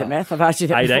 You do the math. I've asked you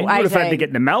that 18. before. You would have had to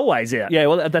get the Melways out. Yeah,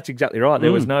 well, that's exactly right.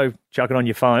 There was no chuck it on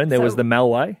your phone. There was the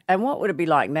Melway. And what would it be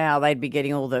like now? They'd be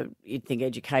getting all the, you'd think,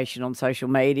 education on social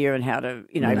media and how to,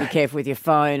 be careful with your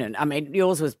phone. And I mean,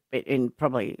 yours was in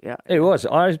probably. It was.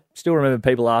 I still remember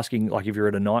people asking, like, if you're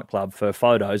at a nightclub for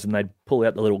photos and they'd pull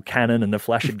out the little Canon and the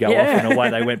flash would go off and away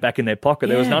they went back in their pocket.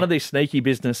 There was none of this sneaky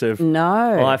business of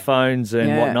iPhones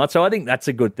and whatnot. So I think that's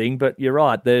a good thing. But you're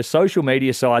right. The social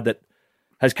media side that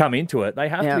has come into it, they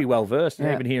have to be well versed.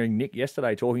 And even hearing Nick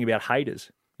yesterday talking about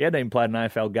haters. He hadn't even played an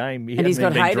AFL game. He hasn't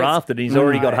even been drafted. And he's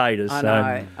already got haters. I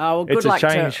know. Well, good luck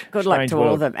to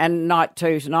all of them. And night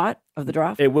 2 tonight of the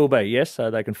draft. It will be, yes. So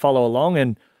they can follow along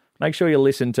and make sure you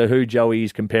listen to who Joey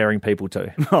is comparing people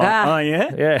to. Oh,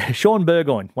 yeah? Yeah. Sean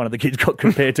Burgoyne, one of the kids got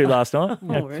compared to last night.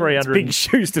 300. Big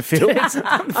shoes to fill.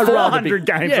 400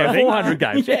 games, I think. 400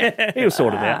 games. Yeah, he'll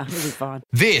sort it out. He'll be fine.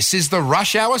 This is the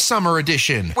Rush Hour Summer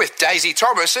Edition with Daisy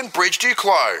Thomas and Bridge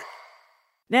Duclos.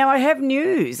 Now, I have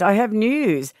news.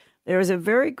 There is a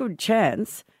very good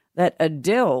chance that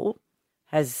Adele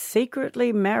has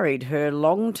secretly married her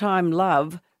longtime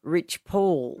love, Rich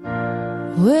Paul.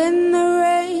 When the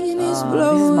rain is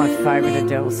blowing. This is my favourite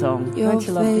Adele song. Don't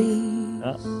you love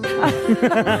this?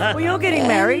 Well, you're getting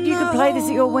married. You could play this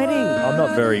at your wedding. I'm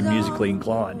not very musically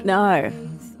inclined. No,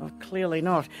 clearly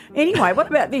not. Anyway, what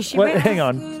about this? Hang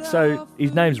on. So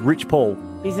his name's Rich Paul.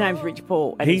 His name's Rich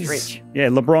Paul, and he's rich. Yeah,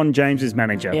 LeBron James's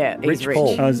manager. Yeah, he's rich.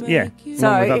 Paul. So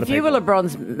if you were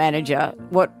LeBron's manager,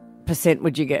 what %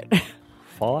 would you get?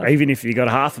 5. Even if you got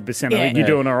 0.5%, I think you're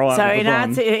doing all right. So with in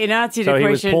answer to the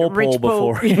question, he was Rich Paul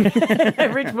before.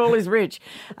 Rich Paul is rich.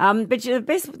 But the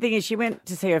best thing is she went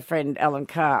to see her friend Alan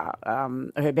Carr,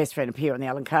 her best friend appear on the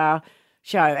Alan Carr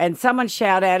show, and someone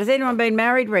shouted out, "Has anyone been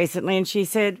married recently?" And she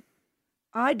said,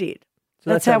 "I did." So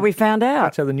that's how we found out.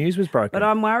 That's how the news was broken. But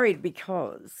I'm worried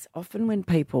because often when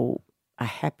people are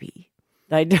happy,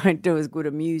 they don't do as good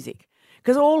a music.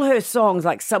 Because all her songs,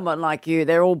 like Someone Like You,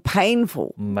 they're all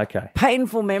painful. Okay.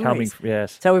 Painful memories.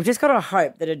 Yes. So we've just got to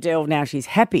hope that Adele, now she's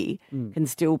happy, can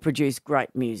still produce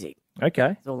great music. Okay.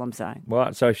 That's all I'm saying.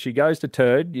 Right. So if she goes to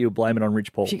turd, you'll blame it on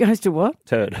Rich Paul. She goes to what?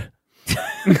 Turd.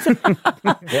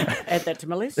 Add that to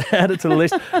my list. Add it to the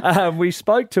list. We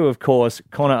spoke to, of course,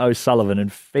 Connor O'Sullivan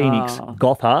and Phoenix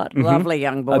Gothard. Lovely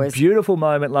young boys. A beautiful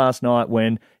moment last night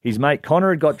when his mate Connor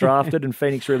had got drafted and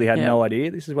Phoenix really had no idea.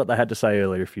 This is what they had to say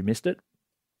earlier if you missed it.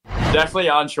 Definitely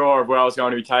unsure of where I was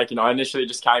going to be taken. I initially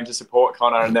just came to support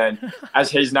Connor, and then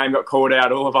as his name got called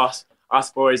out, all of us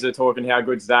boys are talking how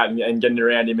good's that and getting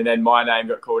around him, and then my name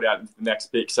got called out in the next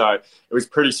pick. So it was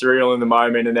pretty surreal in the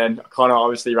moment, and then Connor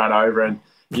obviously ran over, and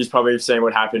you've probably seen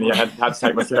what happened. He had to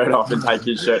take my shirt off and take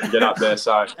his shirt to get up there.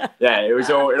 So, yeah,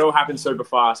 it all happened super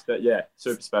fast, but, yeah,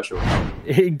 super special.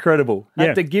 Incredible.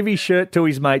 Had to give his shirt to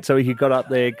his mate so he got up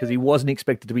there because he wasn't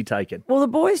expected to be taken. Will the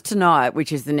boys tonight,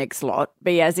 which is the next lot,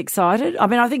 be as excited? I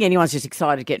mean, I think anyone's just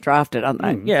excited to get drafted, aren't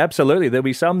they? Yeah, absolutely. There'll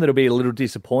be some that'll be a little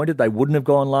disappointed. They wouldn't have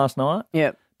gone last night.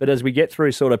 Yep. But as we get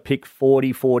through sort of pick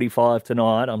 40, 45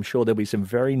 tonight, I'm sure there'll be some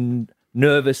very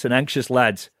nervous and anxious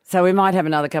lads. So we might have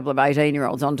another couple of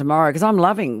 18-year-olds on tomorrow because I'm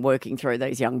loving working through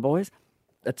these young boys.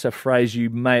 That's a phrase you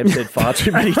may have said far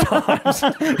too many times.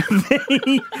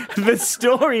 The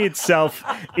story itself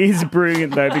is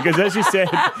brilliant, though, because as you said,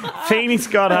 Phoenix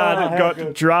Gothard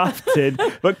got drafted,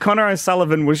 but Connor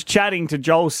O'Sullivan was chatting to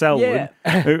Joel Selwood,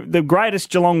 the greatest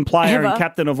Geelong player and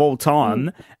captain of all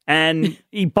time, and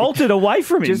he bolted away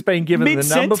from him. Just been given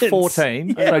the number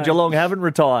 14, so Geelong haven't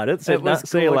retired it. Said,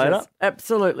 see you later.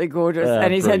 Absolutely gorgeous.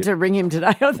 And he's had to ring him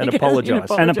today, I think.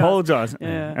 And apologise.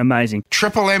 Yeah. Amazing.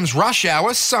 Triple M's Rush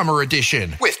Hour Summer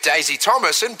Edition with Daisy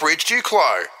Thomas and Bridge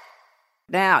Duclos.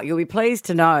 Now, you'll be pleased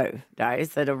to know,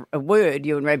 Days, that a word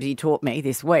you and Rebsy taught me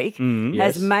this week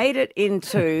has made it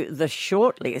into the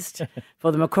shortlist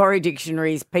for the Macquarie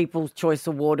Dictionary's People's Choice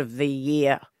Award of the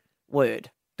Year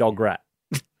word. Dog rat.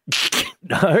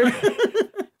 No.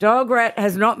 Dog rat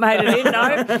has not made it in, no.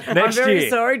 I'm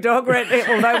very sorry. Dog rat,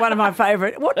 although one of my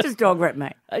favourite. What does dog rat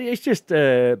mean? It's just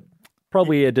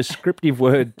probably a descriptive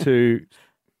word to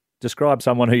describe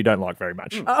someone who you don't like very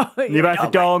much. Oh, you're both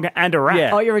a dog and a rat.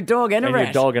 Yeah. Oh, you're a dog and a rat. You're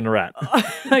a dog and a rat.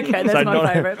 Okay, that's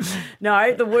my favourite.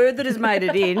 No, the word that has made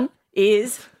it in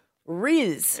is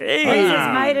Riz. Riz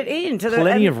has made it in.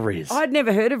 Plenty of Riz. I'd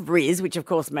never heard of Riz, which of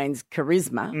course means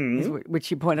charisma, which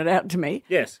you pointed out to me.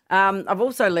 Yes. I've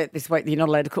also learnt this week that you're not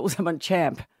allowed to call someone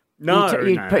champ. No, and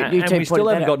we still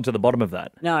haven't gotten to the bottom of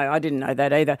that. No, I didn't know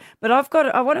that either. But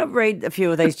I want to read a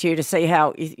few of these to you to see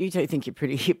how you two think you're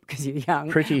pretty hip because you're young.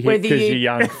 Pretty hip because you're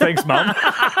young. Thanks, Mum.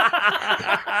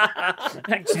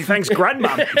 Thanks,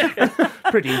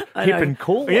 Grandmum. Pretty hip and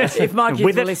cool. Yes. If my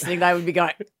kids were listening, they would be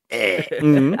going,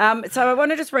 So I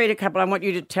want to just read a couple. I want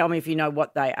you to tell me if you know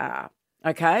what they are.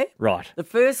 Okay? Right. The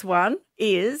first one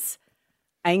is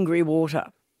angry water.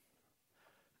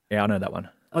 Yeah, I know that one.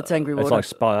 What's angry water? It's like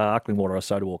sparkling water or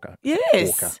soda water.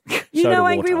 Yes. You know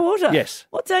angry water? Yes.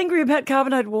 What's angry about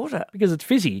carbonated water? Because it's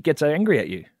fizzy. It gets angry at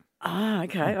you. Ah,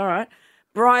 okay. All right.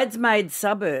 Bridesmaid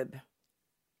suburb.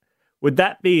 Would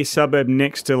that be a suburb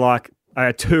next to like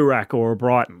a Toorak or a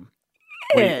Brighton?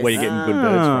 Yes. Where you're getting good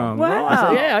birds from. Wow.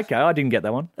 So, yeah, okay. I didn't get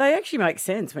that one. They actually make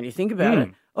sense when you think about it.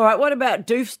 All right. What about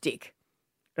doofstick?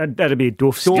 That'd be a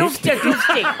doof stick.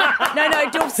 Doofstick. No,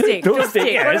 doofstick. Doofstick.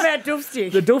 Yes. What about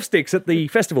doofstick? The doof sticks at the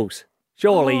festivals.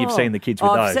 Surely you've seen the kids with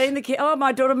those. I've seen the kid. Oh,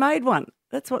 my daughter made one.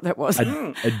 That's what that was. A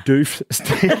doof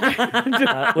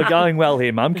stick. We're going well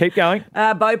here, Mum. Keep going.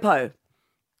 Bopo.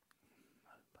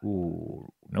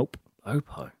 Ooh, nope.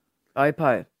 Bopo.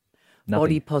 Nothing.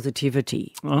 Body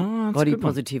positivity. Oh, body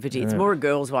positivity. It's more a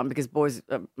girls' one because boys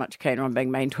are much keener on being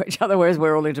mean to each other, whereas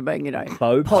we're all into being,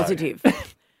 Bopo. positive.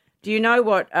 Do you know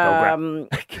what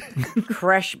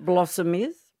crash blossom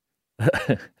is?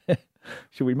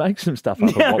 Should we make some stuff up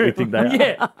of what we think they are?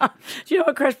 Yeah. Do you know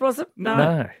what crash blossom?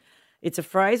 No. It's a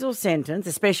phrase or sentence,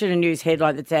 especially in a news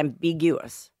headline that's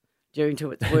ambiguous due to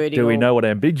its wording. Do we know what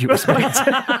ambiguous means? So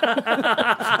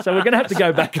we're going to have to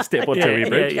go back a step or two here,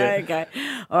 Bridge. Okay.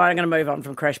 All right, I'm going to move on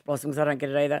from crash blossom because I don't get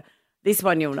it either. This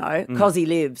one you'll know. Cos he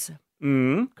lives.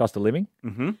 Cost of living.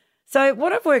 Mm-hmm. So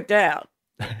what I've worked out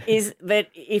is that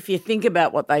if you think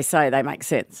about what they say, they make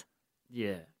sense.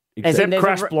 Yeah. Except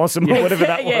crash blossom or whatever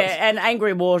that was. Yeah, and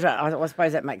angry water. I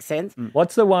suppose that makes sense.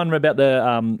 What's the one about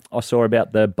the I saw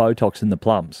about the Botox in the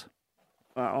plums?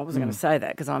 Well, I wasn't going to say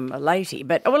that because I'm a lady,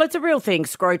 but it's a real thing.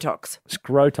 Scrotox.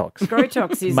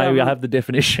 Scrotox is. Maybe I have the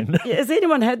definition. Yeah, has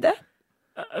anyone had that?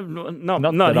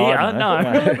 Not here. No.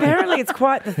 Well, apparently it's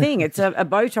quite the thing. It's a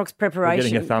Botox preparation. We're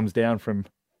getting a thumbs down from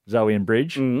Zoe and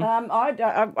Bridge.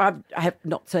 I have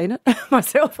not seen it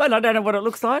myself, and I don't know what it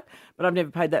looks like, but I've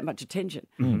never paid that much attention,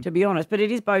 to be honest. But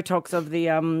it is Botox of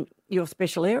the your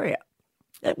special area.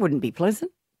 That wouldn't be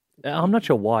pleasant. I'm not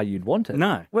sure why you'd want it.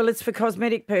 No. Well, it's for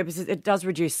cosmetic purposes. It does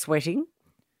reduce sweating.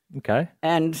 Okay.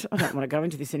 And I don't want to go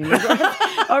into this anymore.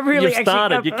 I really You've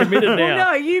started. You're committed now.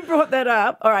 Well, no, you brought that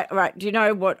up. All right. Do you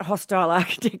know what hostile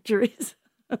architecture is?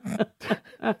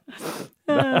 No.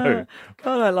 God,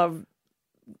 I love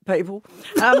people.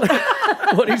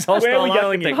 What is hostile Where are we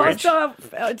going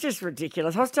architecture? Just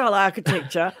ridiculous. Hostile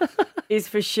architecture is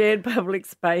for shared public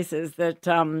spaces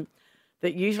that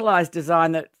utilise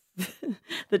design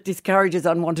that discourages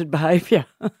unwanted behaviour.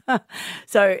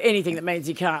 So anything that means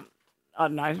you can't, I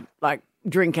don't know, like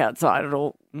drink outside at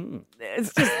all.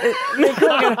 It's just they're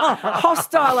calling it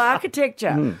hostile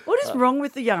architecture. What is wrong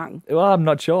with the young? Well, I'm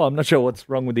not sure. I'm not sure what's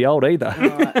wrong with the old either. All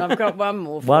right, I've got one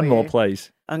more for One you. more,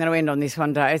 please. I'm going to end on this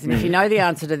one, Days, and if you know the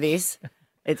answer to this,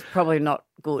 it's probably not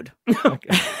good.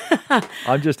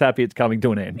 I'm just happy it's coming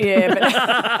to an end. Yeah,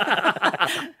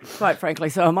 but quite frankly,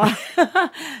 so am I.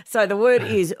 So the word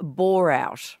is bore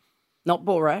out. Not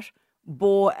Borat,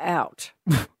 bore out.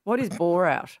 What is bore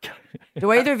out?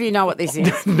 Do either of you know what this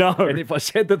is? No. And if I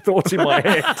said the thoughts in my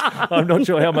head, I'm not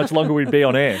sure how much longer we'd be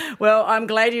on air. Well, I'm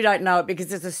glad you don't know it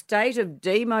because it's a state of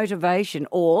demotivation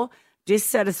or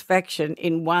dissatisfaction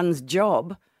in one's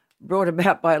job brought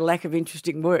about by a lack of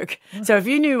interesting work. So if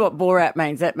you knew what bore out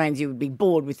means, that means you would be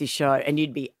bored with this show and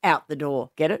you'd be out the door.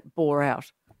 Get it? Bore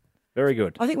out. Very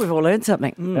good. I think we've all learned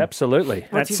something. Absolutely.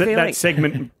 What's your feeling? That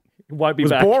segment won't be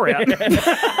was back. bore out.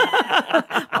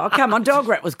 Oh, come on. Dog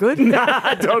rat was good.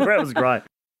 Dog rat was great.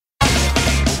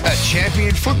 A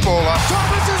champion footballer.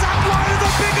 Thomas is uploaded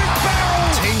the biggest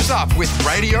barrel. Teams up with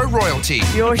Radio Royalty.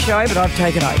 Your show, but I've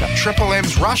taken over. Triple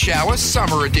M's Rush Hour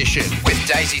Summer Edition with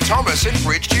Daisy Thomas and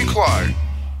Bridge Duclos.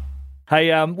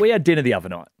 Hey, we had dinner the other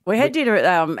night. We had dinner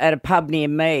at a pub near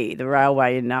me, the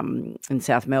Railway in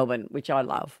South Melbourne, which I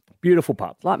love. Beautiful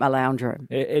pub. It's like my lounge room.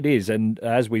 It is. And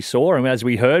as we saw and as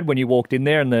we heard when you walked in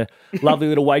there and the lovely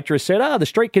little waitress said, the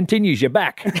streak continues, you're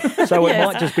back. So it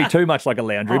might just be too much like a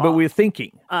lounge room, but we're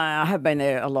thinking. I have been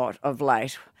there a lot of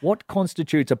late. What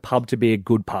constitutes a pub to be a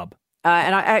good pub?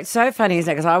 It's so funny,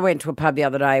 isn't it? Because I went to a pub the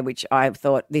other day, which I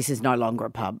thought, this is no longer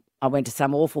a pub. I went to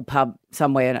some awful pub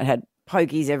somewhere and it had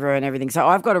pokies everywhere and everything. So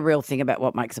I've got a real thing about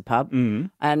what makes a pub.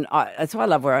 And that's why I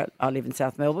love where I live in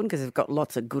South Melbourne, because they've got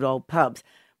lots of good old pubs.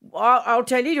 I'll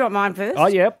tell you. Do you want mine first? Oh,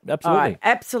 yeah, absolutely. All right,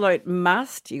 absolute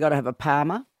must. You got to have a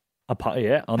Parma. On Parma the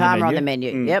menu. on the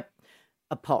menu. Yep.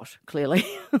 A pot, clearly.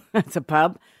 That's a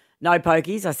pub. No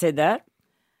pokies. I said that.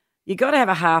 You got to have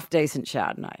a half decent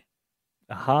Chardonnay.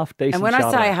 A half decent. And when I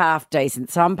say half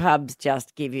decent, some pubs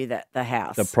just give you the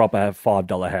house, the proper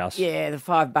 $5 house. Yeah, the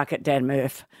 $5 Dan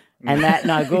Murph, and that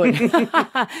no good.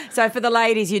 So for the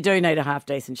ladies, you do need a half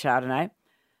decent Chardonnay.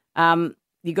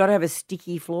 You got to have a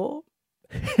sticky floor.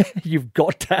 You've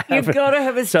got to have. You've got to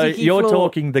have a sticky floor. So you're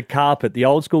talking the carpet, the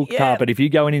old school carpet. If you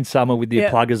go in summer with your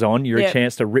pluggers on, you're a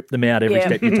chance to rip them out every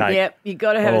step you take. Yep, you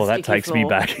got to have. Oh, a sticky that takes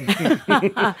floor. me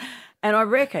back. And I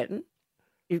reckon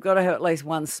you've got to have at least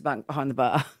one spunk behind the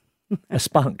bar. A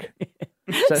spunk.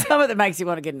 Something that makes you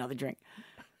want to get another drink.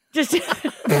 Just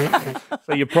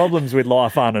So your problems with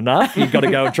life aren't enough. You've got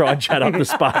to go and try and chat up the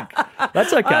spunk.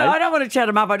 That's okay. I don't want to chat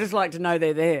them up. I just like to know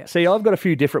they're there. See, I've got a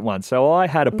few different ones. So I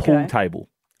had a pool table.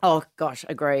 Oh, gosh,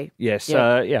 agree. Yes.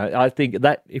 I think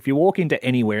that if you walk into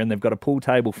anywhere and they've got a pool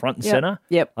table front and centre,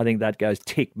 I think that goes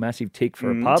massive tick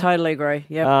for a pub. Totally agree.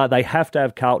 Yep. They have to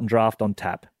have Carlton Draft on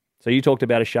tap. So you talked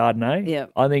about a Chardonnay. Yeah.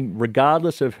 I think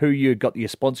regardless of who you got your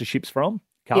sponsorships from,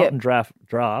 Carlton Draft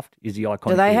is the iconic.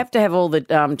 Do they beer. have to have all the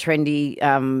trendy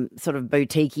sort of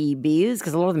boutique-y beers?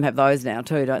 Because a lot of them have those now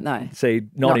too, don't they? See,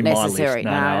 not in necessary.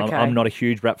 my list. No, okay. I'm not a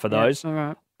huge rap for those. All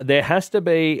right. There has to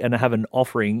be and have an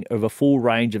offering of a full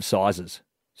range of sizes.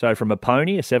 So from a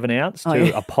pony, a 7 ounce,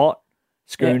 to a pot,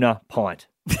 schooner, pint.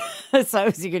 So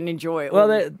as you can enjoy it.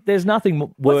 Well, there's nothing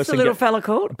worse What's the than little fella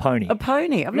called? A pony. A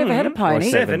pony. I've never had a pony.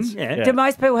 Or sevens. Yeah. Do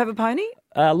most people have a pony?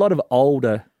 A lot of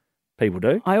older people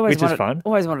do, which is fun.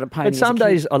 Always wanted a pony. But some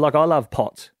days, I love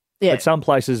pots. Yeah. But some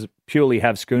places purely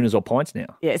have schooners or pints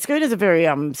now. Yeah, schooners are very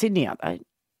Sydney, aren't they?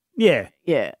 Yeah.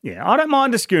 Yeah. Yeah. I don't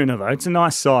mind a schooner, though. It's a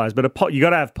nice size, but a pot, you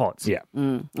got to have pots. Yeah.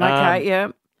 Okay,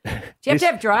 yeah. Do you have to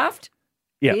have draft?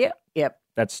 Yeah. Yeah. Yep.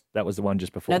 That was the one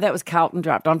just before. No, that was Carlton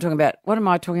Draft. I'm talking about, what am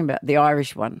I talking about? The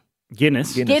Irish one.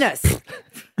 Guinness. Guinness.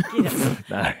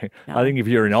 No, I think if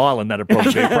you're in Ireland, that'd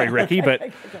probably be a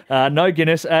prerequisite, but no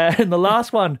Guinness. And the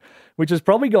last one, which has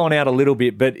probably gone out a little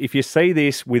bit, but if you see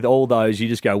this with all those, you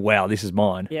just go, wow, this is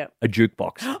mine. Yeah. A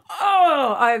jukebox.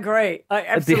 Oh, I agree. I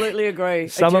absolutely agree.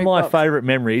 Some of my favourite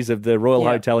memories of the Royal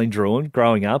Hotel in Druin,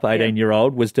 growing up,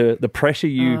 18-year-old, was the pressure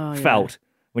you felt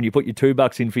when you put your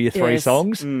 $2 in for your 3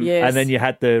 songs, and then you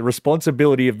had the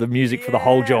responsibility of the music for the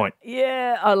whole joint.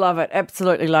 Yeah, I love it.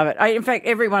 Absolutely love it. In fact,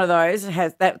 every one of those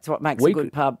that's what makes a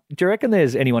good pub. Do you reckon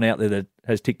there's anyone out there that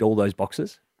has ticked all those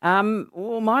boxes?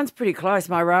 Well, mine's pretty close,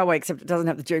 my railway, except it doesn't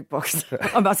have the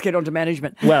jukebox. I must get onto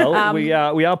management. Well, we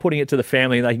are putting it to the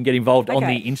family. They can get involved on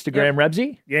the Instagram,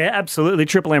 Rabsy. Yeah, absolutely.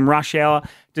 Triple M Rush Hour.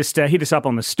 Just hit us up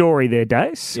on the story there,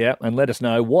 Dace. Yeah, and let us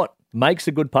know what makes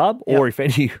a good pub, or if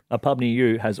a pub near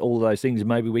you has all of those things,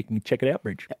 maybe we can check it out,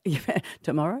 Bridge.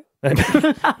 Tomorrow?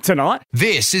 Tonight.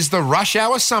 This is the Rush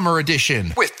Hour Summer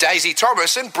Edition with Daisy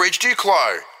Thomas and Bridge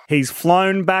Duclos. He's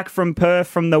flown back from Perth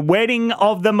from the wedding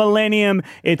of the millennium.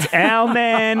 It's our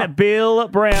man, Bill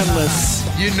Brownless.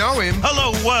 You know him.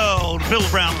 Hello, world. Bill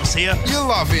Brownless here. You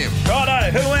love him.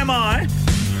 Righto, who am I?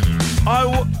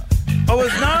 I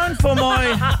was known for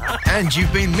my... And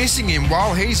you've been missing him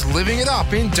while he's living it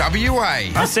up in WA.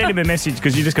 I sent him a message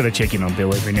because you just got to check in on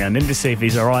Bill every now and then to see if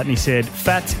he's all right. And he said,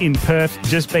 Fats in Perth,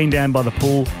 just been down by the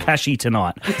pool, cashy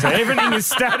tonight. So everything is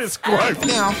status quo.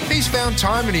 Now, he's found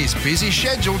time in his busy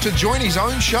schedule to join his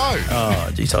own show.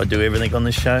 Oh, geez, I do everything on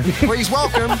this show. Please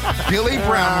welcome Billy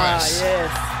Brownless.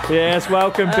 Yes,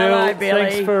 welcome, Bill. Hello, Billy.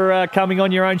 Thanks for coming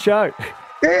on your own show.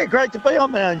 Yeah, great to be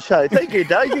on my own show. Thank you,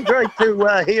 Davey. Great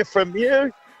to hear from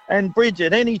you. And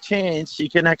Bridget, any chance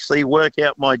you can actually work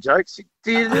out my jokes?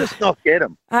 Do you just not get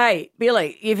them? Hey,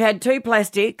 Billy, you've had 2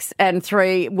 plastics and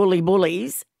 3 woolly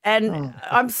bullies, and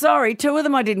I'm sorry, 2 of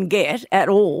them I didn't get at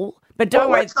all. But don't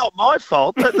worry. It's not my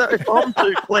fault. If I'm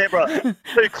too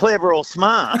clever or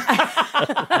smart.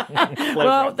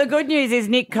 Well, the good news is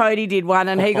Nick Cody did one,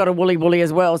 and he got a woolly bully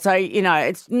as well. So,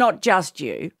 it's not just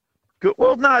you. Good.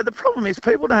 Well, no, the problem is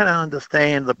people don't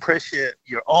understand the pressure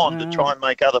you're on to try and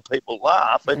make other people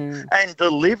laugh and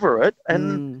deliver it.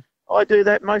 And I do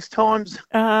that most times.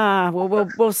 Well,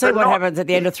 we'll see what happens at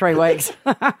the end of 3 weeks.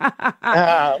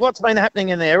 What's been happening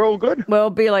in there? All good? Well,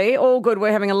 Billy, all good.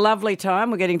 We're having a lovely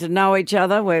time. We're getting to know each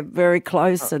other. We're very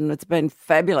close and it's been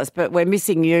fabulous. But we're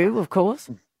missing you, of course,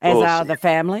 as are the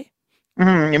family.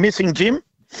 You're missing Jim?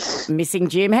 Missing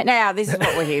Jim. Now, this is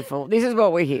what we're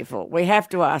here for. We have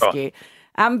to ask you.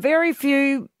 Very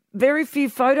few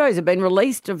photos have been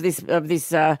released of this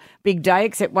big day,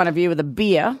 except one of you with a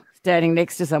beer standing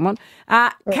next to someone.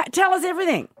 Tell us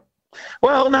everything.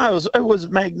 Well, no, it was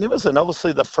magnificent.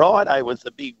 Obviously, the Friday was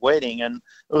the big wedding, and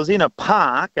it was in a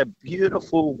park, a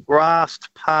beautiful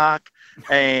grassed park,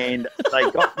 and they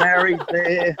got married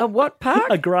there. A what park?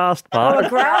 A grassed park. Oh, a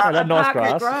grass. That nice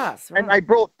grass. Right. And they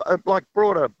brought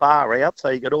a bar out so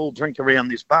you could all drink around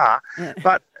this bar. Yeah.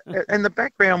 But and the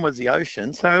background was the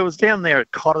ocean, so it was down there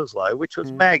at Cottesloe, which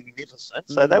was magnificent.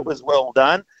 So that was well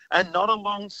done, and not a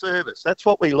long service. That's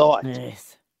what we liked.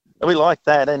 Yes. We liked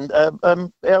that, and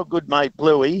our good mate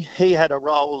Bluey, he had a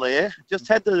role there. Just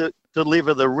had to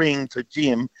deliver the ring to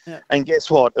Jim, and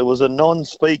guess what? It was a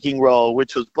non-speaking role,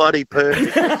 which was bloody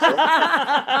perfect.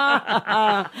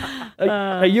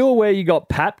 Are you aware you got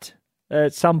papped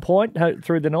at some point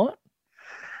through the night?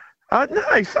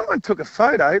 No, someone took a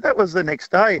photo. That was the next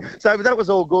day. So that was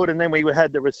all good, and then we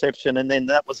had the reception, and then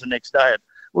that was the next day.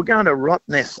 We're going to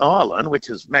Rottnest Island, which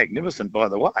is magnificent, by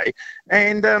the way.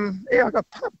 And, I got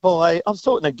papped I was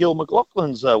talking to Gil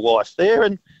McLaughlin's wife there,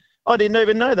 and I didn't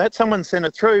even know that. Someone sent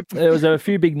it through. There was a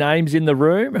few big names in the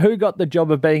room. Who got the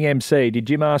job of being MC? Did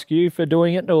Jim ask you for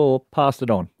doing it or passed it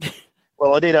on?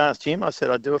 Well, I did ask Jim. I said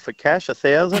I'd do it for cash,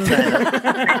 1,000.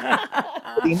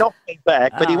 But he knocked me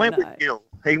back, but he went with Gil.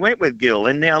 He went with Gil,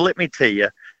 and now let me tell you,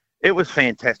 it was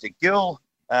fantastic. Gil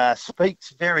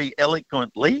speaks very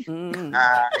eloquently. He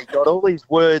got all these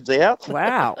words out.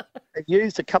 Wow. He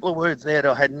used a couple of words there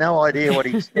that I had no idea what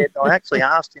he said. I actually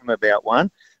asked him about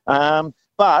one.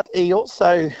 But he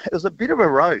also, it was a bit of a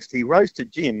roast. He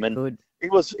roasted Jim, and he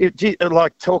was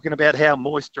like talking about how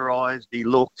moisturised he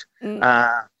looked,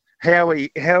 how he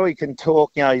can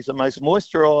talk. You know, he's the most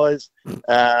moisturised,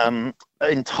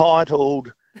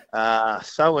 entitled,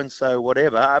 so-and-so,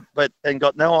 whatever, and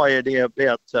got no idea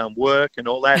about work and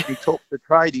all that. He talked to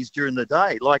tradies during the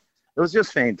day. Like, it was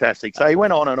just fantastic. So he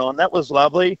went on and on. That was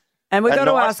lovely. And we've got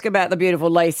to ask about the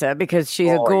beautiful Lisa, because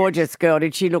she's a gorgeous girl.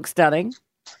 Did she look stunning?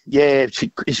 Yeah,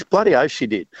 she bloody oath she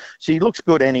did. She looks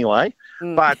good anyway,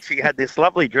 but she had this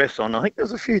lovely dress on. I think there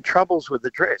was a few troubles with the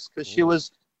dress because she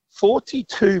was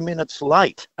 42 minutes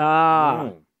late.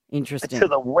 Interesting. To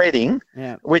the wedding,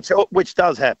 which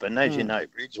does happen. As you know,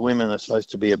 Bridge, women are supposed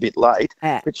to be a bit late.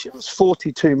 But she was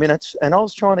 42 minutes, and I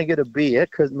was trying to get a beer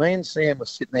because me and Sam were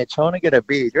sitting there trying to get a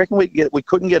beer. Do you reckon we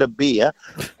couldn't get a beer?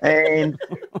 And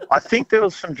I think there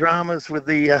was some dramas with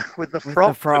the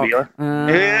frock. So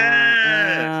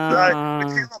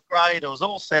it looked great. It was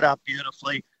all set up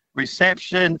beautifully.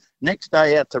 Reception, next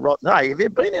day out to Rottnest. Hey, have you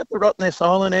been out to Rottnest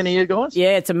Island, any of you guys?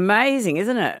 Yeah, it's amazing,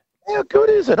 isn't it? How good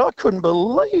is it? I couldn't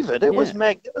believe it. It was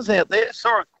magnificent out there.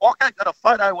 Saw a quokka, got a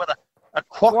photo with a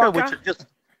quokka, which are just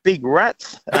big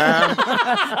rats.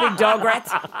 Big dog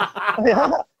rats. They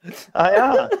are.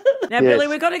 Now, Billy,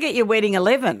 we've got to get your wedding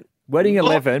 11. Wedding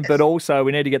 11, but also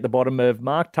we need to get the bottom of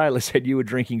Mark Taylor said you were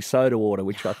drinking soda water,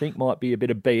 which I think might be a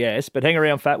bit of BS, but hang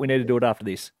around, Fat. We need to do it after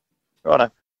this.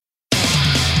 Righto.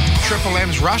 Triple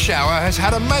M's Rush Hour has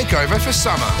had a makeover for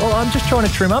summer. Well, I'm just trying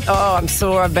to trim up. Oh, I'm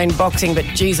sore. I've been boxing, but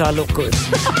geez, I look good.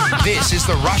 This is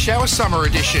the Rush Hour Summer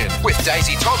Edition with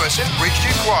Daisy Thomas and Bridge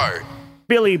Duclos.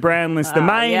 Billy Brownless, the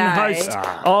main host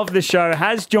of the show,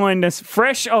 has joined us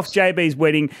fresh off JB's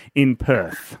wedding in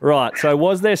Perth. Right, so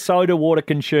was there soda water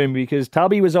consumed? Because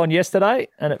Tubby was on yesterday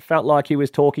and it felt like he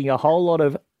was talking a whole lot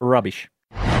of rubbish.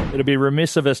 It'd be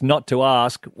remiss of us not to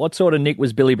ask, what sort of nick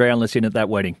was Billy Brownless in at that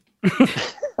wedding?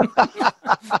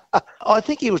 I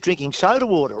think he was drinking soda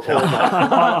water. He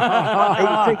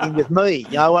was drinking with me,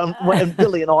 you know, and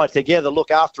Billy and I together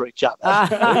look after each other.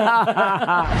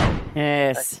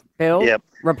 Yes. Bill,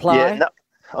 reply. Yeah, no,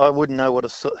 I wouldn't know what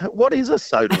is a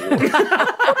soda water?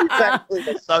 What exactly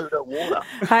is soda water?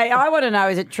 Hey, I want to know,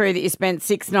 is it true that you spent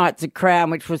 6 nights at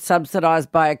Crown, which was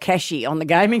subsidised by a cashy on the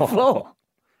gaming floor?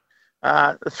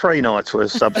 3 nights were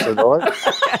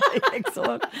subsidised.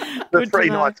 Excellent. The 3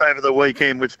 nights over the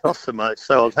weekend, which cost the most,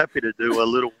 so I was happy to do a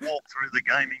little walk through the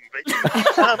gaming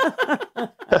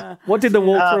venue. What did the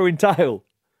walkthrough entail?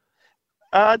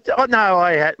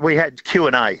 We had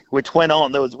Q&A, which went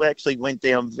on. We actually went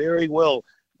down very well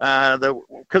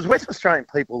Because West Australian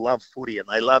people love footy and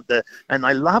they love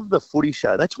the footy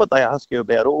show. That's what they ask you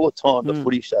about all the time, the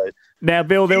footy show. Now,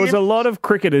 Bill, there was a lot of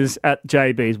cricketers at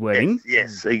JB's wedding.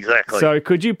 Yes, exactly. So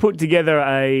could you put together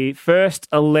a first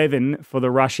 11 for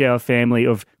the Rush Hour family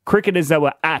of cricketers that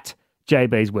were at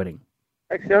JB's wedding?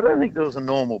 Actually, I don't think there was a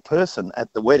normal person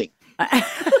at the wedding.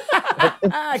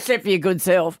 Except for your good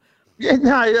self. Yeah,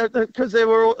 no, because they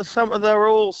were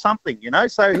all something, you know.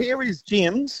 So here is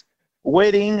Jim's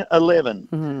wedding 11.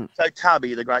 Mm-hmm. So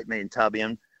Tubby, the great man Tubby,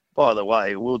 and by the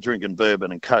way, we're drinking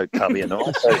bourbon and Coke, Tubby and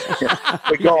I. So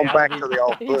we're going back to the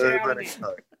old bourbon and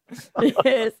Coke.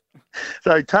 Yes.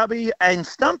 So Tubby and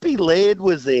Stumpy Laird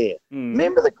was there.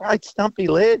 Remember the great Stumpy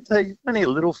Laird? So he's only a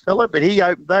little fella, but they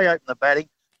opened the batting.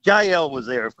 JL was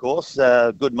there, of course,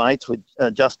 good mates with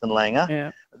Justin Langer.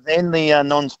 Yeah. Then the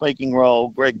non-speaking role,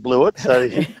 Greg Blewett, so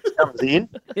he comes in.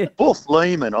 Buff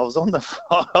Lehman, I was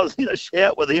in a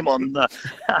shout with him on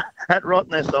at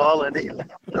Rottnest Island. He was,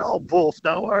 "Oh, Buff,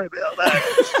 don't worry about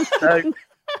that."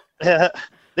 So,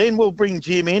 then we'll bring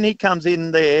Jim in. He comes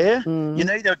in there. You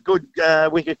need a good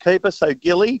wicket keeper, so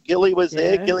Gilly was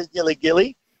there.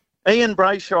 Gilly. Ian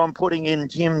Brayshaw, I'm putting in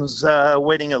Jim's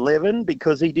wedding 11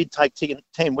 because he did take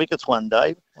 10 wickets one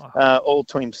day, all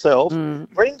to himself.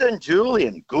 Brendan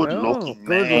Julian, good-looking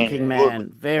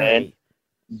man. Very.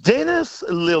 Dennis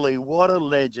Lilly, what a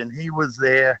legend. He was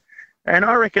there. And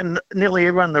I reckon nearly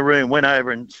everyone in the room went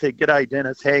over and said, "G'day,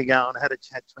 Dennis, how you going?" Had a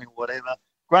chat to him, whatever.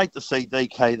 Great to see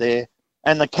DK there.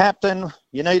 And the captain,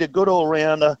 you need a good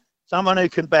all-rounder, someone who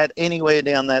can bat anywhere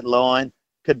down that line,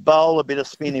 could bowl a bit of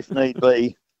spin if need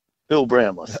be. Bill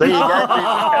Brownless. There you go.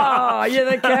 Oh, you're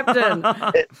the captain.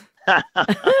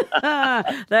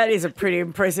 That is a pretty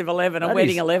impressive 11, a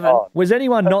wedding 11. Was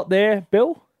anyone not there,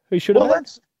 Bill, who should have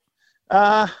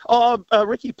been?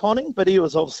 Ricky Ponting, but he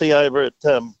was obviously over at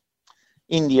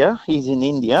India. He's in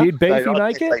India. Did Beefy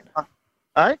make it?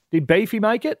 Did Beefy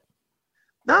make it?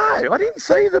 No, I didn't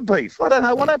see the Beef. I don't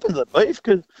know what happened to the Beef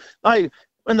because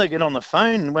when they get on the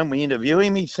phone, when we interview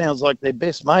him, he sounds like they're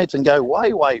best mates and go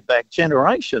way, way back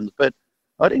generations. But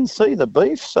I didn't see the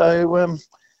Beef, so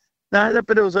no.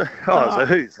 But it was a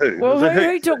who's who. Well,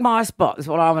 who took my spot is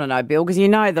what I want to know, Bill, because you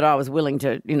know that I was willing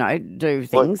to, do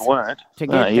things. Well, you weren't. To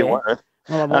get there. You weren't.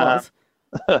 Well, I was.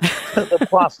 The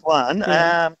plus one.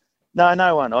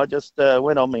 No one. I just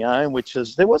went on my own,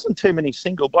 there wasn't too many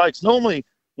single blokes. Normally,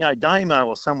 Damo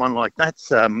or someone like that.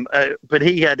 But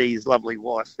he had his lovely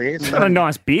wife there. He's got a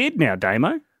nice beard now,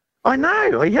 Damo. I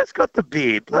know. He has got the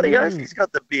beard. Bloody oath, he's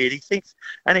got the beard. He thinks,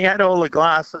 and he had all the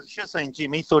glasses. Should have seen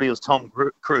Jim. He thought he was Tom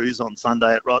Cruise on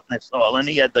Sunday at Rottnest Island.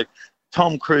 He had the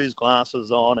Tom Cruise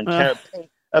glasses on and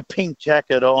a pink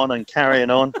jacket on and carrying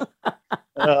on.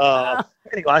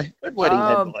 Anyway, good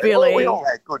wedding. Billy. We all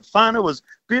had good fun. It was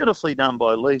beautifully done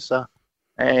by Lisa.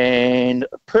 And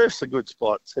Perth's a good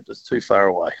spot, except it's too far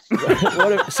away.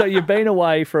 So you've been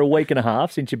away for a week and a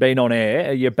half since you've been on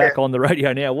air. You're back on the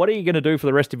radio now. What are you going to do for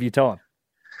the rest of your time?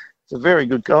 It's a very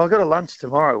good go. I've got a lunch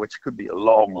tomorrow, which could be a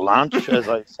long lunch, as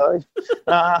I say.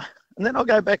 And then I'll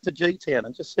go back to G-Town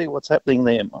and just see what's happening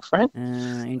there, my friend.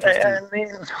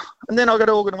 Interesting. And then I've got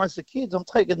to organise the kids. I'm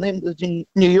taking them to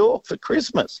New York for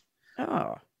Christmas.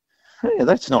 Oh. Yeah,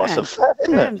 that's nice of that,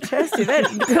 isn't it? Fantastic.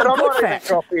 But I might even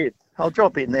drop in. I'll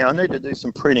drop in now. I need to do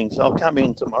some printing, so I'll come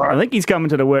in tomorrow. I think he's coming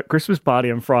to the work Christmas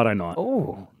party on Friday night.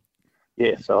 Oh.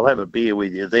 Yeah, so I'll have a beer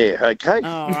with you there, okay?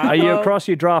 Are you across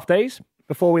your draftees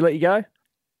before we let you go?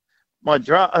 My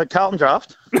Carlton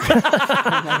draft.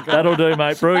 That'll do,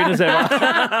 mate. Brilliant as ever.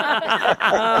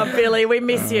 Oh, Billy, we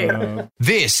miss you.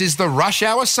 This is the Rush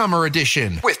Hour Summer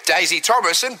Edition with Daisy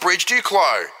Thomas and Bridge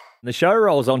Duclos. The show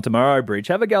rolls on tomorrow, Bridge.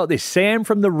 Have a go at this. Sam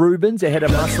from the Rubens ahead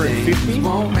of Mushroom 50.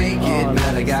 Won't make it, but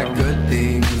I got good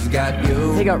things. Got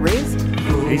you. He got Riz?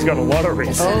 He's got a lot of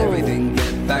Riz. Everything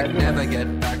get back, never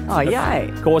get back. Oh, yay.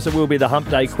 Of course, it will be the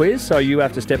Hump Day quiz, so you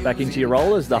have to step back into your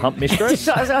role as the Hump Mistress.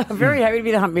 I'm very happy to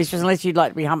be the Hump Mistress, unless you'd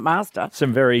like to be Hump Master.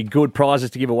 Some very good prizes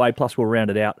to give away, plus we'll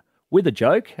round it out with a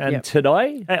joke. And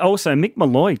today... Also, Mick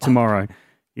Malloy tomorrow.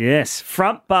 Yes,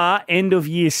 front bar end of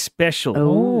year special.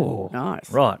 Oh, nice.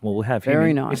 Right, well, we'll have him.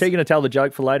 Very nice. Is he going to tell the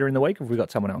joke for later in the week, or have we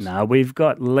got someone else? No, we've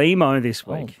got Limo this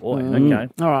week. Oh, boy, okay.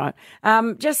 All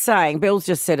right. Just saying, Bill's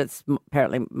just said it's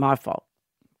apparently my fault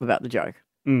about the joke,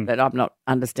 that I'm not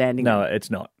understanding. No,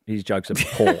 it's not. His jokes are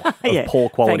poor, poor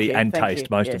quality and taste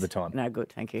most of the time. No, good,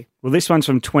 thank you. Well, this one's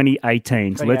from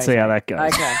 2018, so let's see how that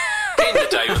goes. Okay. End the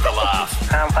day with a laugh.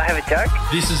 I have a joke.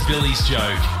 This is Billy's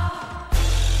joke.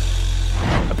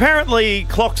 Apparently,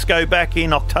 clocks go back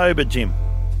in October, Jim.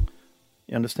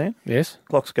 You understand? Yes.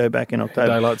 Clocks go back in October.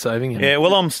 Daylight saving. Yeah,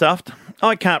 well, I'm stuffed.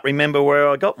 I can't remember where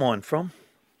I got mine from.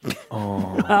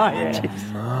 No.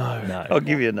 I'll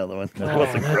give you another one.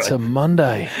 That's a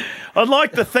Monday. I'd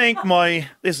like to thank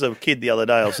this is a kid the other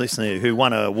day I was listening to who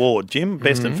won an award, Jim,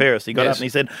 Best and Fairest. He got up and he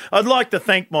said, I'd like to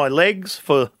thank my legs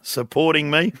for supporting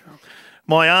me,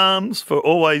 my arms for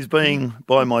always being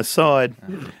by my side,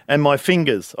 and my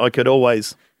fingers, I could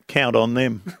always count on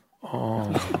them. Oh,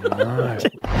 no.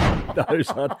 Those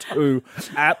are two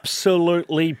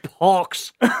absolutely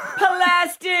pocks.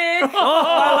 Plastic!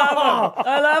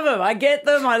 I love them. I get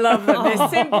them. I love them. They're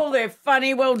simple. They're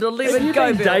funny. Well delivered.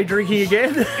 Go, Bill. Day drinking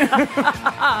again?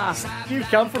 You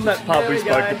come from that pub we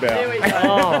spoke about. There we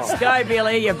go. Go,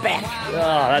 Billy. You're back. Oh,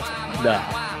 that's no.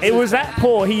 It was that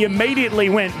poor. He immediately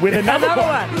went with another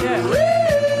one. Yeah.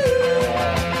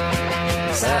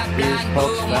 That is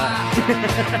Poc's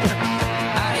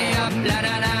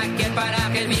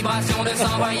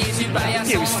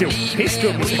He was still pissed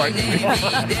when we spoke to him.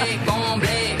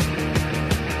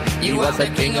 He was the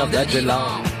king of the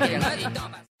Geelong.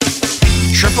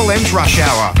 Triple M's Rush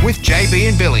Hour with JB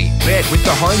and Billy. Bet with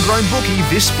the homegrown bookie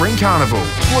this spring carnival.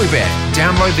 Bluebet.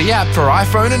 Download the app for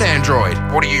iPhone and Android.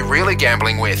 What are you really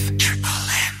gambling with?